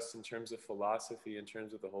adjust in terms of philosophy, in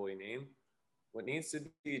terms of the holy name. What needs to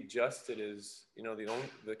be adjusted is, you know,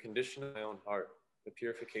 the condition of my own heart, the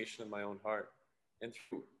purification of my own heart. And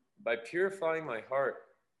by purifying my heart,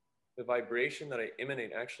 the vibration that I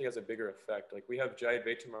emanate actually has a bigger effect. Like we have Jai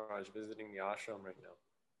Advaita Maharaj visiting the ashram right now.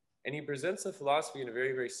 And he presents the philosophy in a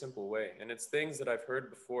very, very simple way. And it's things that I've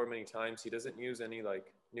heard before many times. He doesn't use any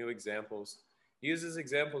like new examples. He uses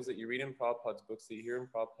examples that you read in Prabhupada's books, that you hear in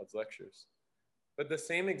Prabhupada's lectures. But the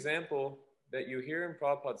same example that you hear in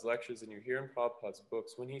Prabhupada's lectures and you hear in Prabhupada's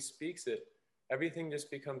books, when he speaks it, everything just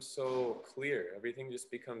becomes so clear. Everything just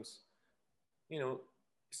becomes, you know,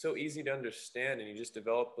 so easy to understand. And you just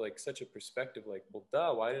develop like such a perspective like, well,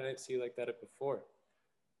 duh, why didn't I see like that before?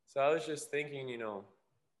 So I was just thinking, you know,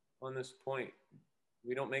 on this point,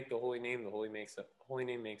 we don't make the holy name, the holy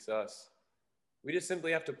name makes us. We just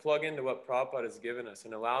simply have to plug into what Prabhupada has given us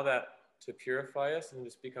and allow that to purify us and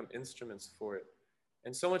just become instruments for it.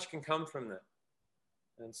 And so much can come from that.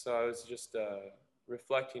 And so I was just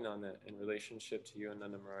reflecting on that in relationship to you and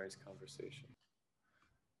Nanda Murari's conversation.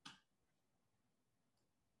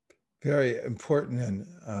 Very important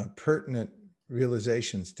and pertinent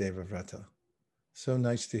realizations, Devavrata. So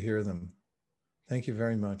nice to hear them. Thank you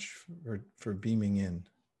very much for beaming in.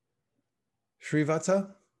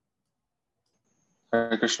 Srivatsa?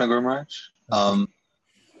 Hare Krishna, Guru Maharaj.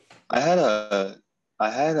 I had a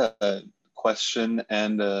question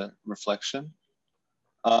and a reflection.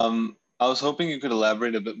 I was hoping you could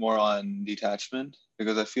elaborate a bit more on detachment,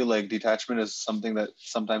 because I feel like detachment is something that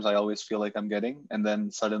sometimes I always feel like I'm getting, and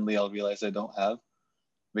then suddenly I'll realize I don't have,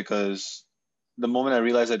 because the moment I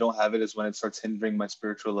realize I don't have it is when it starts hindering my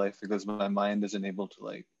spiritual life, because my mind isn't able to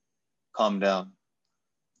like calm down.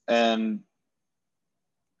 And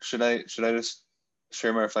should I just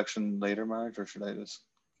share my reflection later, Maharaj, or should I just?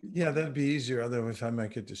 Yeah, that'd be easier. Otherwise, I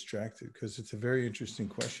might get distracted, because it's a very interesting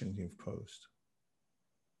question you've posed.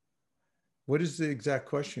 What is the exact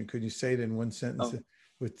question? Could you say it in one sentence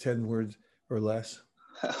with 10 words or less?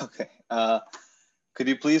 Okay. Could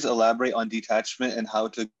you please elaborate on detachment and how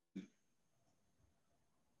to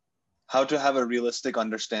have a realistic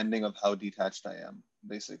understanding of how detached I am,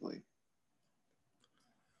 basically?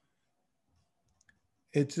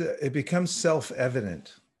 It becomes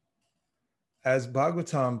self-evident. As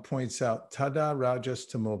Bhagavatam points out, tada rajas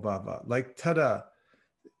tamo bhava. Like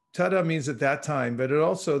tada means at that time, but it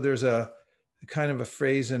also, there's a kind of a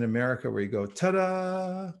phrase in America where you go,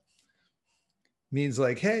 tada, means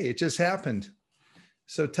like, hey, it just happened.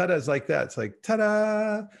 So tada is like that. It's like,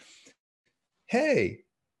 tada, hey,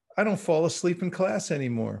 I don't fall asleep in class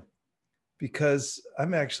anymore because I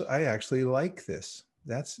actually like this.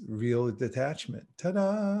 That's real detachment.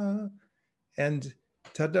 Ta-da! And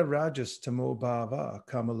tada rajas tamo bhava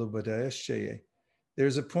kamalubhadayaschaye.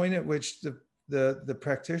 There's a point at which the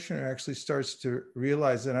practitioner actually starts to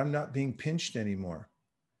realize that I'm not being pinched anymore.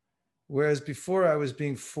 Whereas before I was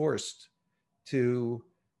being forced to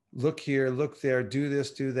look here, look there, do this,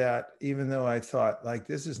 do that, even though I thought like,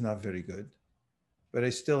 this is not very good, but I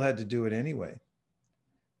still had to do it anyway.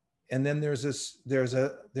 And then there's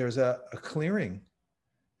a clearing,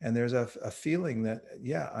 and there's a feeling that,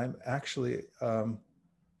 yeah, I'm actually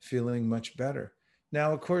feeling much better.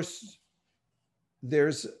 Now, of course,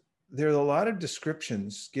 there's a lot of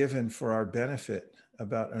descriptions given for our benefit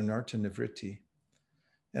about anartha nivritti,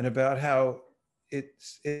 and about how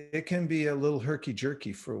it can be a little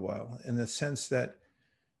herky-jerky for a while, in the sense that,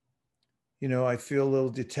 you know, I feel a little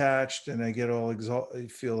detached and I get all exalted. I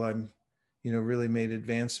feel I'm, really made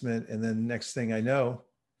advancement. And then next thing I know,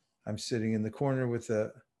 I'm sitting in the corner with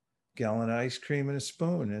a gallon of ice cream and a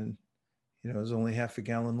spoon, and there's only half a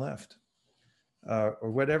gallon left, or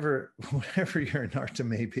whatever your anartha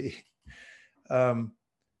may be.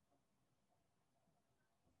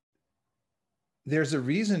 There's a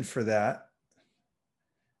reason for that.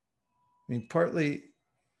 I mean, partly,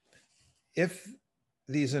 if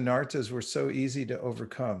these anarthas were so easy to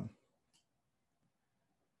overcome,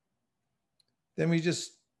 then we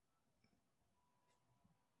just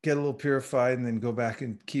get a little purified and then go back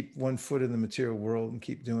and keep one foot in the material world and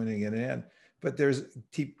keep doing it again and again. But there's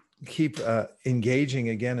keep engaging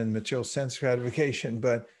again in material sense gratification.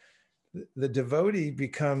 But the devotee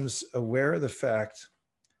becomes aware of the fact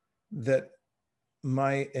that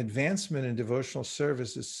my advancement in devotional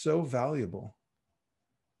service is so valuable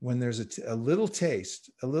when there's a little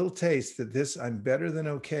taste that this, I'm better than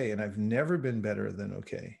okay, and I've never been better than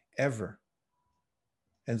okay, ever.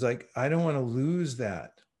 And it's like, I don't want to lose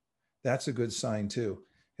that. That's a good sign too.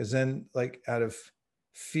 Because then, like, out of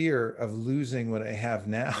fear of losing what I have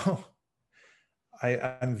now,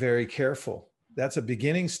 I'm very careful. That's a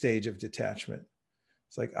beginning stage of detachment.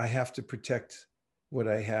 It's like, I have to protect what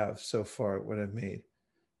I have so far, what I've made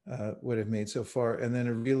so far. And then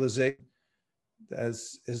a realization,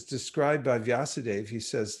 as is described by Vyasadeva, he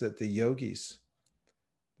says that the yogis,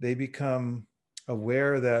 they become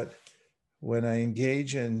aware that when I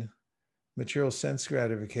engage in material sense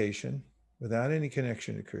gratification without any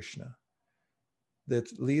connection to Krishna,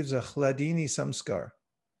 that leaves a hladini samskar,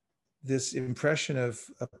 this impression of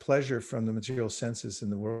a pleasure from the material senses in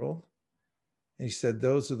the world. And he said,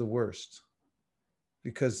 those are the worst,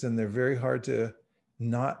 because then they're very hard to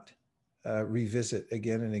not revisit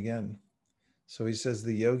again and again. So he says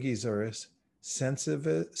the yogis are as sensitive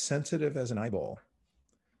as an eyeball.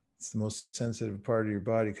 It's the most sensitive part of your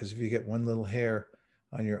body, because if you get one little hair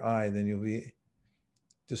on your eye, then you'll be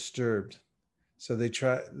disturbed. So they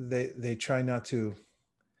try not to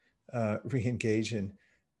re-engage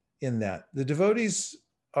in that. The devotees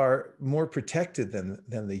are more protected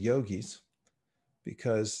than the yogis,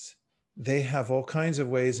 because they have all kinds of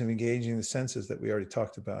ways of engaging the senses that we already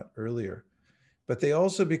talked about earlier. But they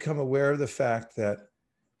also become aware of the fact that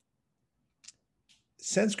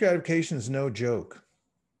sense gratification is no joke.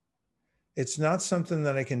 It's not something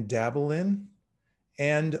that I can dabble in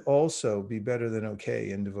and also be better than okay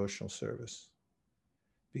in devotional service,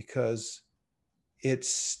 because it's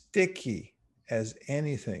sticky as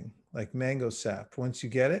anything, like mango sap. Once you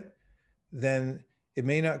get it, then it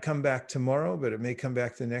may not come back tomorrow, but it may come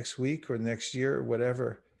back the next week or next year or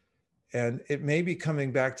whatever. And it may be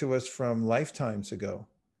coming back to us from lifetimes ago.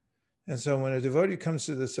 And so when a devotee comes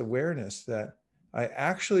to this awareness that I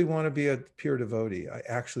actually want to be a pure devotee, I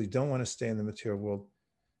actually don't want to stay in the material world,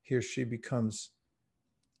 he or she becomes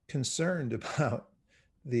concerned about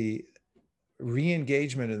the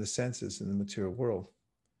re-engagement of the senses in the material world.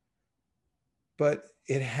 But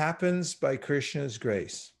it happens by Krishna's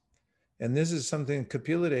grace. And this is something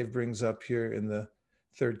Kapila Dev brings up here in the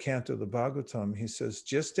third canto of the Bhagavatam. He says,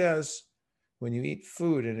 just as when you eat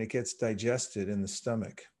food and it gets digested in the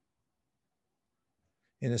stomach,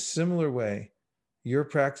 in a similar way, your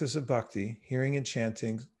practice of bhakti, hearing and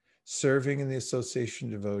chanting, serving in the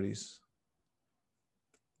association of devotees,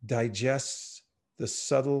 digests the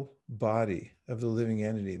subtle body of the living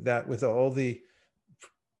entity, that with all the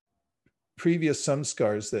previous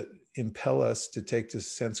samskars that impel us to take this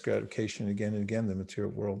sense gratification again and again in the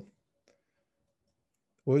material world.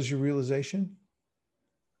 What was your realization?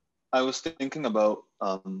 I was thinking about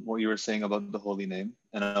what you were saying about the holy name,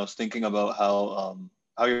 and I was thinking about how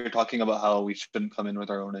you're talking about how we shouldn't come in with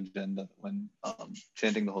our own agenda when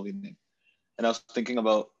chanting the holy name. And I was thinking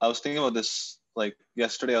about this, like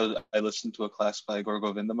yesterday I listened to a class by Gaur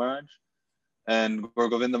Govinda Maharaj, and Gaur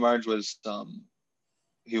Govinda Maharaj was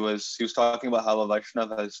he was talking about how a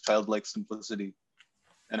Vaishnava has childlike simplicity,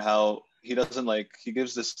 and how he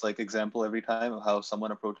gives this example every time of how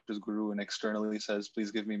someone approaches Guru and externally says,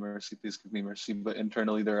 please give me mercy, but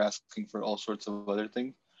internally they're asking for all sorts of other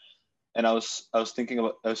things. And I was thinking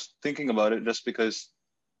about it just because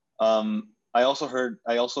I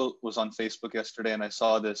also was on Facebook yesterday, and I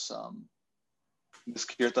saw this this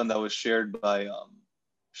kirtan that was shared by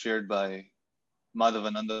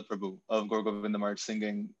Madhavananda Prabhu of Gaur Govinda Maharaj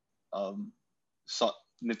singing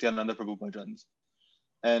Nityananda Prabhu bhajans.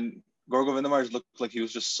 And Gaur Govinda Maharaj looked like he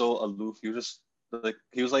was just so aloof. He was just like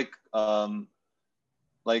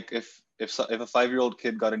if a 5-year-old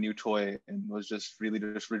kid got a new toy and was just really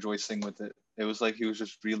just rejoicing with it. It was like he was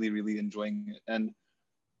just really, really enjoying it. And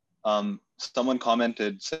someone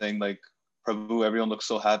commented saying, like, Prabhu, everyone looks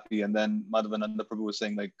so happy. And then Madhavananda Prabhu was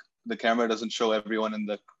saying like, the camera doesn't show everyone in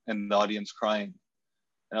the audience crying.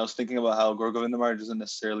 And I was thinking about how Gaur Govinda Maharaj isn't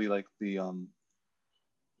necessarily like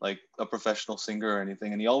like a professional singer or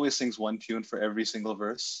anything. And he always sings one tune for every single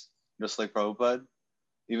verse, just like Prabhupada,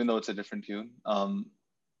 even though it's a different tune.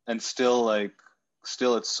 And still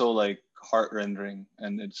it's so like heart rendering,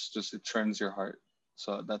 and it turns your heart.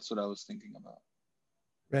 So that's what I was thinking about.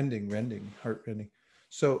 Rending, heart rending.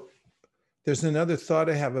 So there's another thought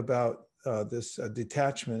I have about this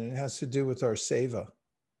detachment. It has to do with our seva.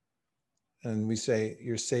 And we say,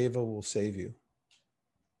 your seva will save you.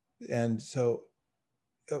 And so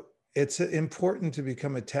it's important to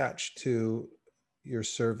become attached to your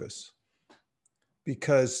service,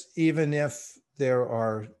 because even if there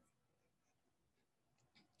are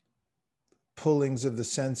pullings of the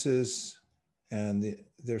senses and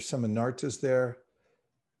there's some anarthas there,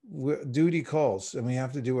 duty calls and we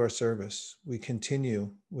have to do our service. We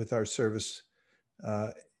continue with our service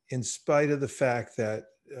in spite of the fact that,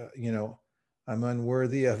 I'm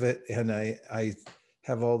unworthy of it and I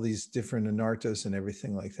have all these different anarthas and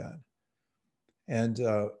everything like that. And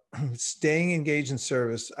staying engaged in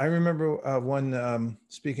service. I remember one,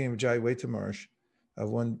 speaking of Jayaweta Maharaj,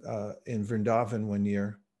 one in Vrindavan one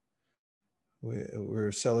year, we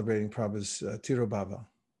were celebrating Prabhupada's Tirobhava.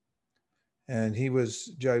 And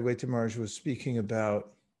Jayaweta Maharaj was speaking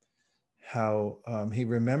about how he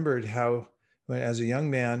remembered how, when as a young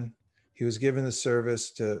man, he was given the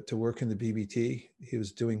service to work in the BBT. He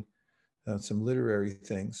was doing some literary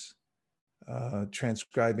things,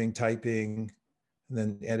 transcribing, typing, and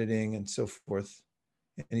then editing and so forth.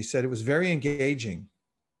 And he said it was very engaging.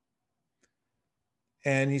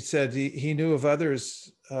 And he said he knew of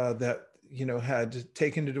others that, had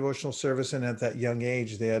taken to devotional service, and at that young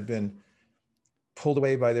age, they had been pulled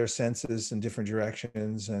away by their senses in different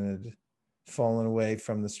directions and had fallen away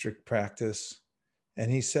from the strict practice. And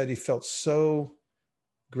he said he felt so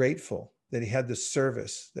grateful that he had this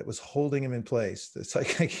service that was holding him in place. It's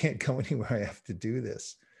like, I can't go anywhere, I have to do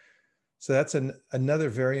this. So that's another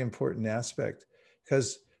very important aspect,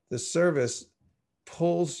 because the service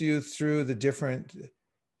pulls you through the different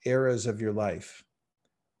eras of your life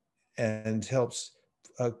and helps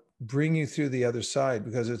bring you through the other side,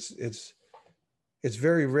 because it's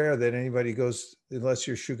very rare that anybody goes, unless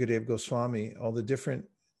you're Shukadev Goswami, all the different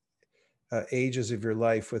ages of your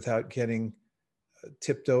life without getting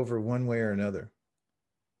tipped over one way or another.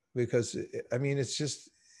 Because, I mean,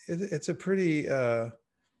 it's a pretty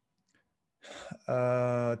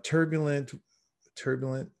turbulent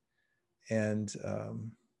and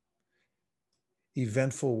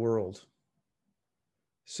eventful world.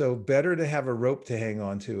 So better to have a rope to hang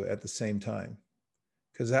on to at the same time,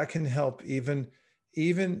 because that can help even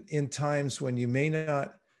in times when you may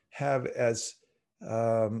not have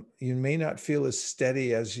you may not feel as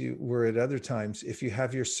steady as you were at other times. If you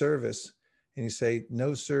have your service and you say,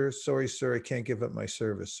 no, sir, sorry, sir, I can't give up my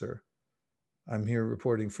service, sir. I'm here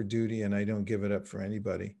reporting for duty and I don't give it up for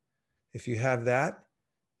anybody. If you have that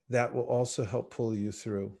will also help pull you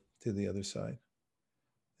through to the other side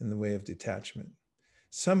in the way of detachment.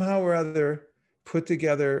 Somehow or other, put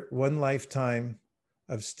together one lifetime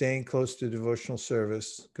of staying close to devotional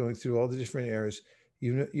service, going through all the different areas.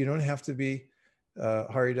 You don't have to be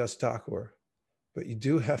Haridas Thakur, but you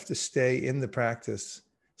do have to stay in the practice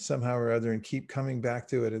somehow or other and keep coming back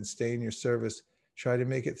to it and stay in your service. Try to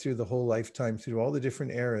make it through the whole lifetime, through all the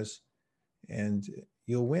different eras, and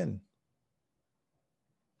you'll win.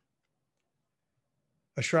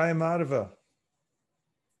 Ashraya Madhava.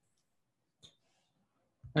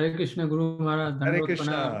 Hare Krishna, Guru Maharaj. Hare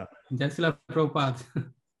Krishna. Jai Srila Prabhupada.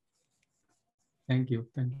 Thank you.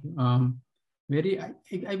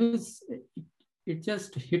 It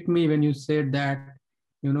just hit me when you said that,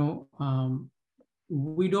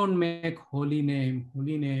 we don't make holy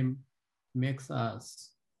name makes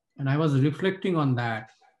us. And I was reflecting on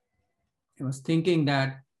that. I was thinking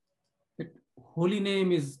that holy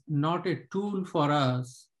name is not a tool for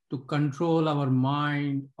us to control our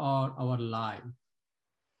mind or our life.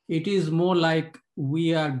 It is more like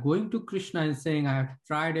we are going to Krishna and saying, I have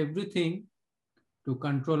tried everything to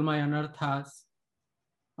control my anarthas,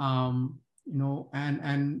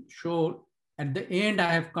 and show at the end,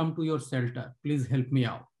 I have come to your shelter. Please help me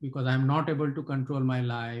out, because I'm not able to control my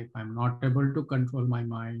life. I'm not able to control my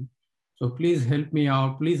mind. So please help me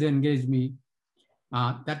out. Please engage me.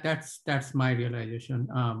 That's my realization.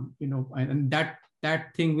 And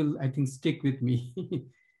that thing will, I think, stick with me.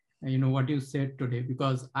 What you said today,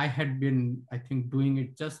 because I had been, I think, doing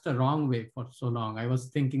it just the wrong way for so long. I was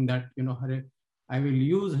thinking that, I will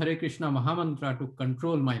use Hare Krishna Mahamantra to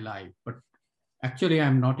control my life, but Actually,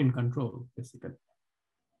 I'm not in control, basically.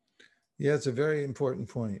 Yeah, it's a very important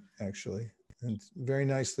point, actually, and very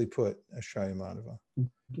nicely put, Ashraya Madhava.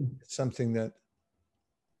 It's something that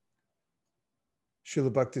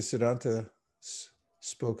Srila Bhaktisiddhanta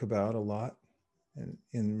spoke about a lot, and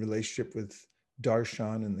in relationship with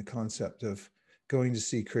darshan and the concept of going to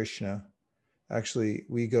see Krishna. Actually,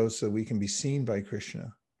 we go so we can be seen by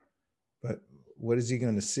Krishna. But what is he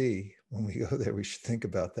going to see when we go there? We should think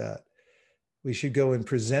about that. We should go and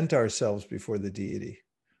present ourselves before the deity.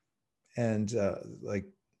 And like,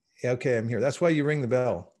 okay, I'm here. That's why you ring the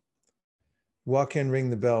bell. Walk in, ring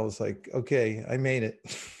the bell. It's like, okay, I made it.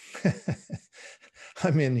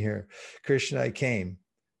 I'm in here. Krishna, I came.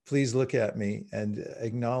 Please look at me and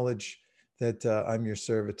acknowledge that I'm your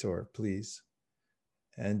servitor, please.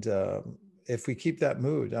 And if we keep that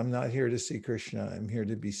mood, I'm not here to see Krishna. I'm here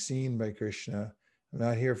to be seen by Krishna. I'm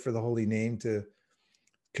not here for the holy name to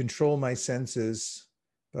control my senses,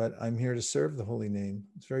 but I'm here to serve the holy name.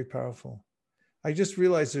 It's very powerful. I just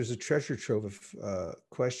realized there's a treasure trove of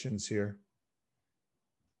questions here.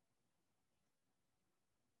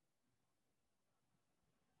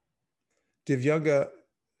 Divyanga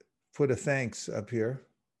put a thanks up here.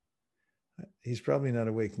 He's probably not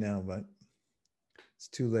awake now, but it's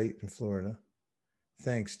too late in Florida.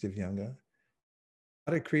 Thanks, Divyanga.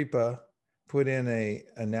 Radha Kripa put in an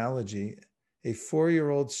analogy. A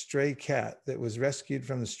 4-year-old stray cat that was rescued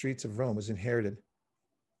from the streets of Rome was inherited.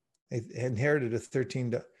 It inherited a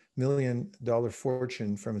 $13 million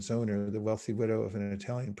fortune from its owner, the wealthy widow of an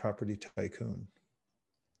Italian property tycoon.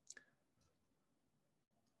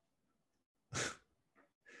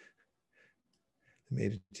 They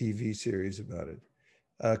made a TV series about it.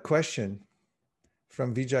 A question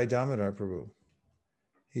from Vijay Damodar Prabhu.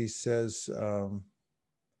 He says,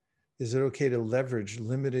 is it okay to leverage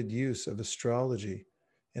limited use of astrology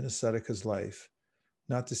in a sadhaka's life?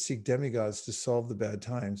 Not to seek demigods to solve the bad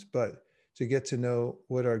times, but to get to know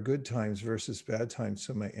what are good times versus bad times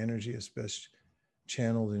so my energy is best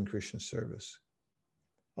channeled in Krishna service.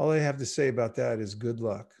 All I have to say about that is good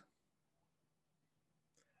luck.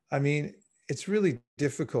 I mean, it's really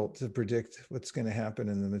difficult to predict what's going to happen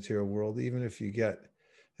in the material world, even if you get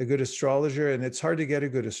a good astrologer, and it's hard to get a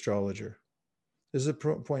good astrologer. This is a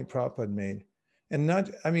point Prabhupada made. And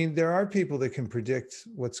there are people that can predict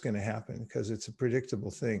what's going to happen because it's a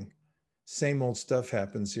predictable thing. Same old stuff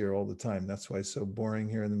happens here all the time. That's why it's so boring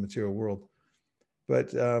here in the material world.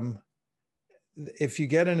 But if you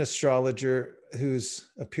get an astrologer who's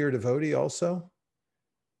a pure devotee also,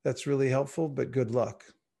 that's really helpful, but good luck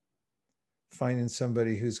finding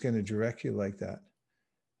somebody who's going to direct you like that.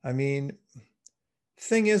 I mean,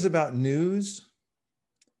 thing is about news,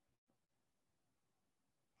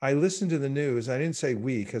 I listen to the news. I didn't say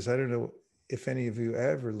we, because I don't know if any of you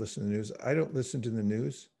ever listen to the news. I don't listen to the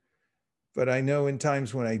news, but I know in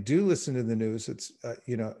times when I do listen to the news, it's,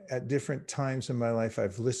 at different times in my life,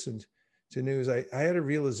 I've listened to news. I had a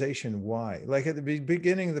realization why. Like at the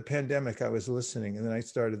beginning of the pandemic, I was listening, and then I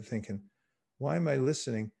started thinking, why am I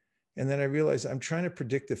listening? And then I realized I'm trying to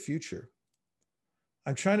predict the future.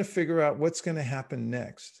 I'm trying to figure out what's going to happen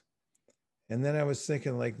next. And then I was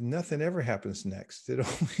thinking, like, nothing ever happens next. It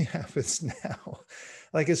only happens now.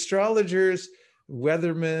 Like astrologers,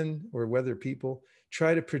 weathermen, or weather people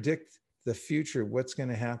try to predict the future, what's going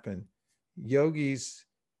to happen. Yogis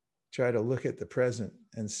try to look at the present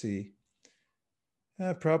and see.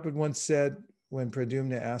 Prabhupada once said, when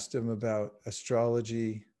Pradyumna asked him about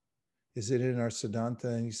astrology, is it in our Siddhanta?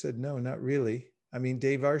 And he said, no, not really. I mean,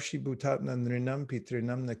 Devarshi Bhutatna Nrinam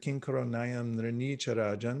Pitrinam Nakinkaro Nayam Nrini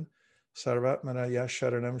Charajan Sarvatmaraya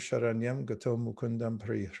Sharanam Sharanyam Gato Mukundam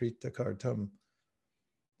Parihrita Kartam.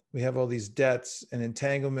 We have all these debts and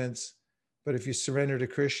entanglements, but if you surrender to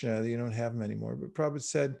Krishna, you don't have them anymore. But Prabhupada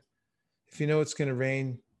said, if you know it's going to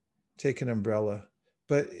rain, take an umbrella.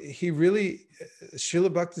 But he really, Srila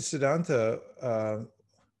Bhaktisiddhanta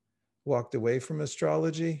walked away from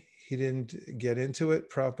astrology. He didn't get into it.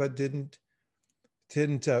 Prabhupada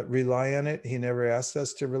didn't rely on it. He never asked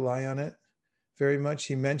us to rely on it very much.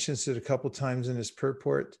 He mentions it a couple times in his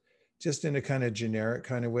purport, just in a kind of generic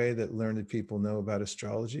kind of way that learned people know about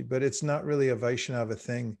astrology. But it's not really a Vaishnava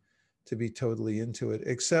thing to be totally into it,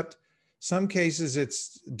 except some cases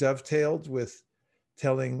it's dovetailed with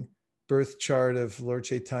telling birth chart of Lord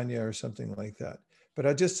Chaitanya or something like that. But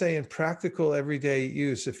I'll just say in practical everyday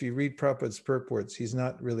use, if you read Prabhupada's purports, he's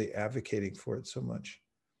not really advocating for it so much.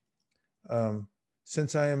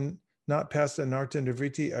 Since I am not past anartha and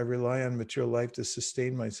vritti, I rely on material life to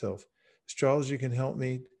sustain myself. Astrology can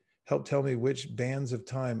help tell me which bands of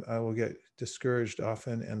time I will get discouraged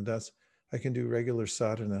often, and thus I can do regular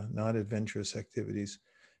sadhana, not adventurous activities,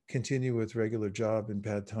 continue with regular job in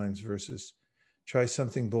bad times versus try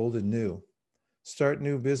something bold and new. Start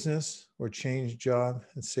new business or change job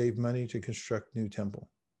and save money to construct new temple.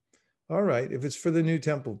 All right, if it's for the new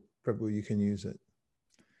temple, Prabhu, you can use it.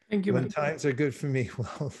 Thank you. When times are good for me,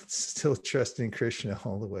 well, still trusting Krishna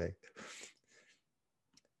all the way.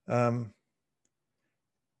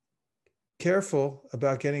 Careful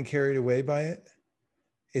about getting carried away by it.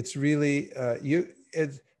 It's really,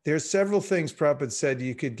 there's several things Prabhupada said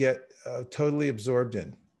you could get totally absorbed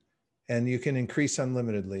in, and you can increase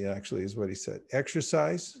unlimitedly, actually, is what he said.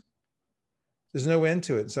 Exercise, there's no end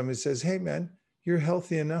to it. Somebody says, hey, man, you're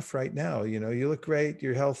healthy enough right now. You know, you look great,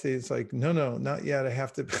 you're healthy. It's like, no, not yet. I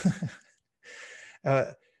have to.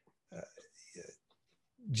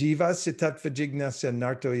 Jiva sitatva jignasya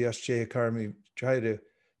narto yaschaya karmi. Try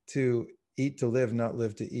to eat to live, not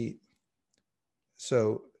live to eat.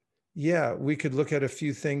 So, yeah, we could look at a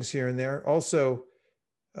few things here and there. Also,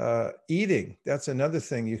 eating, that's another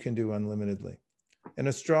thing you can do unlimitedly. And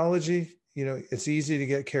astrology, you know, it's easy to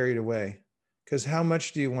get carried away because how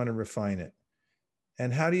much do you want to refine it?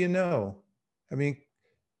 And how do you know? I mean,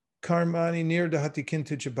 karmani nirdahati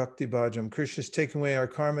kintucha bhakti bhajam. Krishna's taking away our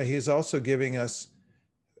karma. He is also giving us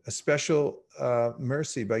a special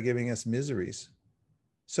mercy by giving us miseries.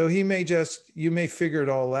 So you may figure it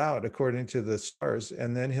all out according to the stars,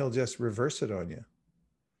 and then he'll just reverse it on you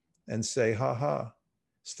and say, ha ha,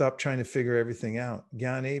 stop trying to figure everything out.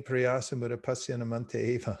 Jnane prayasa mudapasyanamante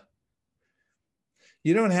eva.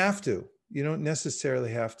 You don't have to. You don't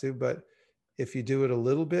necessarily have to, but if you do it a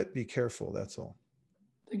little bit, be careful, that's all.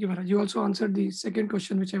 Thank you, Maharaj. You also answered the second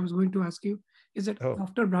question, which I was going to ask you, is that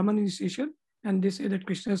after Brahman initiation, and they say that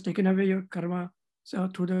Krishna has taken away your karma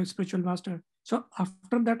through the spiritual master. So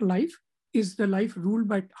after that life, is the life ruled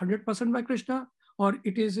by 100% by Krishna, or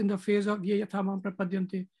it is in the phase of ye yathamam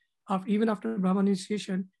prapadyante, even after Brahman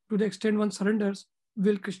initiation, to the extent one surrenders,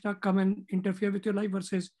 will Krishna come and interfere with your life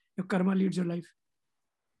versus your karma leads your life?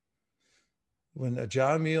 When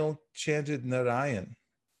Ajamil chanted Narayan,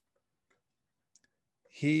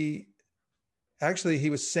 he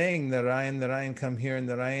was saying, Narayan, Narayan, come here.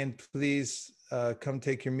 Narayan, please come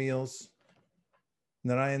take your meals.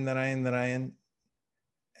 Narayan, Narayan, Narayan.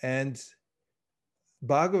 And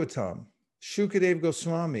Bhagavatam, Shukadev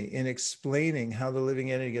Goswami, in explaining how the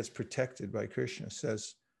living entity gets protected by Krishna,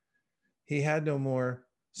 says he had no more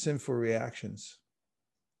sinful reactions.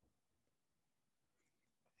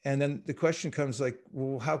 And then the question comes like,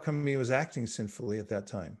 well, how come he was acting sinfully at that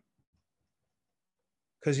time?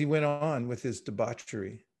 Because he went on with his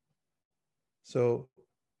debauchery. So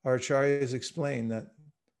our acharyas explain that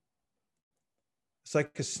it's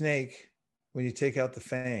like a snake when you take out the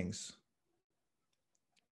fangs.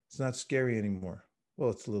 It's not scary anymore. Well,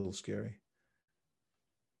 it's a little scary.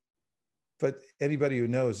 But anybody who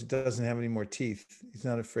knows, it doesn't have any more teeth. He's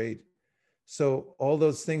not afraid. So all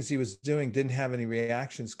those things he was doing didn't have any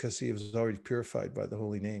reactions because he was already purified by the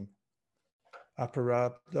holy name.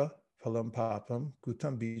 Aparabda phalam papam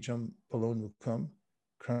gutam bijam palonukam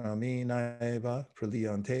krami naiva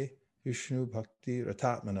praliyante Vishnu bhakti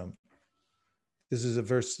ratatmanam. This is a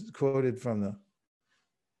verse quoted from the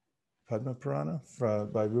Padma Purana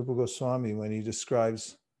by Rupa Goswami when he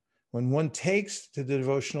describes when one takes to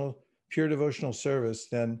the pure devotional service,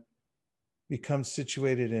 then becomes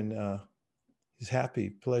situated in his happy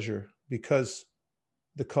pleasure because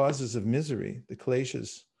the causes of misery, the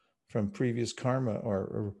kleshas from previous karma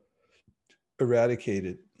are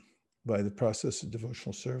eradicated by the process of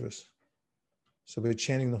devotional service. So by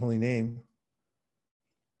chanting the holy name,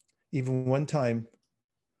 even one time,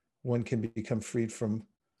 one can become freed from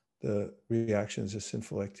the reactions of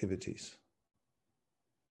sinful activities.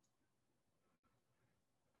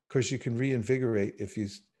 Of course, you can reinvigorate if you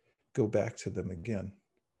go back to them again.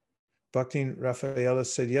 Bhakti Rafaela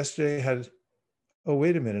said yesterday oh,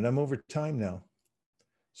 wait a minute, I'm over time now.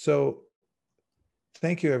 So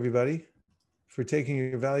thank you, everybody, for taking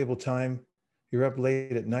your valuable time. You're up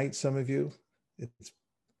late at night, some of you. It's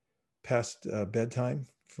past bedtime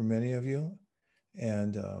for many of you.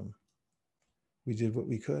 And we did what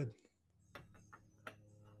we could.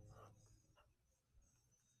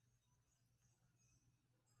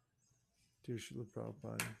 Dear Srila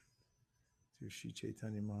Prabhupada, dear Shri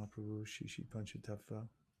Chaitanya Mahaprabhu, Shri Shri Panchatattva,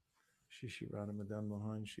 Shri Shri Radha Madan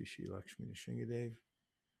Mohan, Shri Shri Lakshmi Nrsingadev.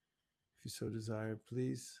 If you so desire,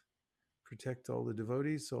 please protect all the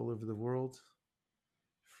devotees all over the world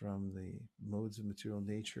from the modes of material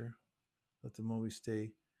nature. Let them always stay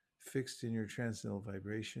fixed in your transcendental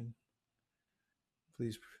vibration.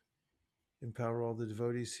 Please empower all the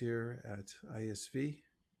devotees here at ISV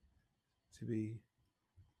to be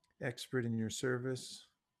expert in your service,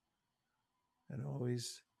 and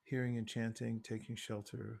always hearing and chanting, taking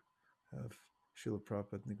shelter of Srila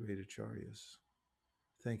Prabhupada and the great Acharyas.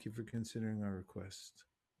 Thank you for considering our request.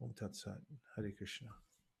 Om Tat Sat. Hare Krishna.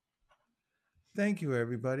 Thank you,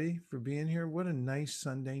 everybody, for being here. What a nice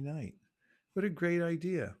Sunday night. What a great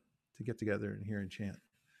idea to get together and hear and chant.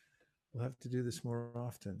 We'll have to do this more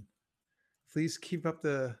often. Please keep up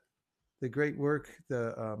the great work.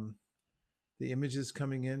 The images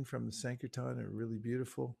coming in from the Sankirtan are really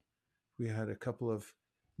beautiful. We had a couple of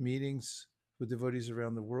meetings with devotees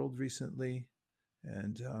around the world recently,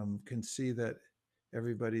 and can see that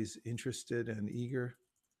everybody's interested and eager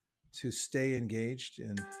to stay engaged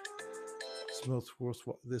in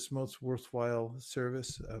this most worthwhile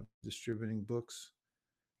service of distributing books,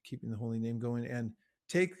 keeping the holy name going, and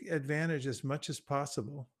take advantage as much as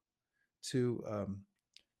possible to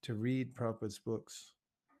read Prabhupada's books.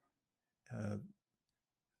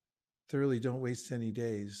 Thoroughly don't waste any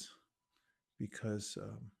days, because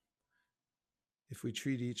if we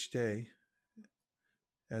treat each day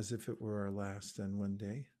as if it were our last, then one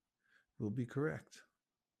day we'll be correct.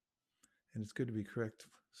 And it's good to be correct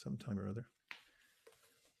sometime or other.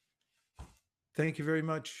 Thank you very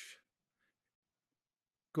much.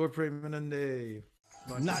 Gaur Premanande.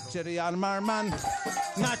 Nachari Armarman,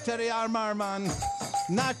 Nachari Armarman,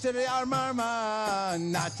 Nachari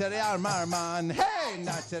Armarman, Nachari Armarman, hey,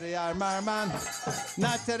 Nachari Armarman,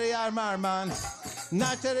 Nachari Armarman,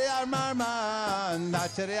 Nachari Armarman,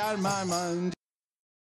 Nachari Armarman.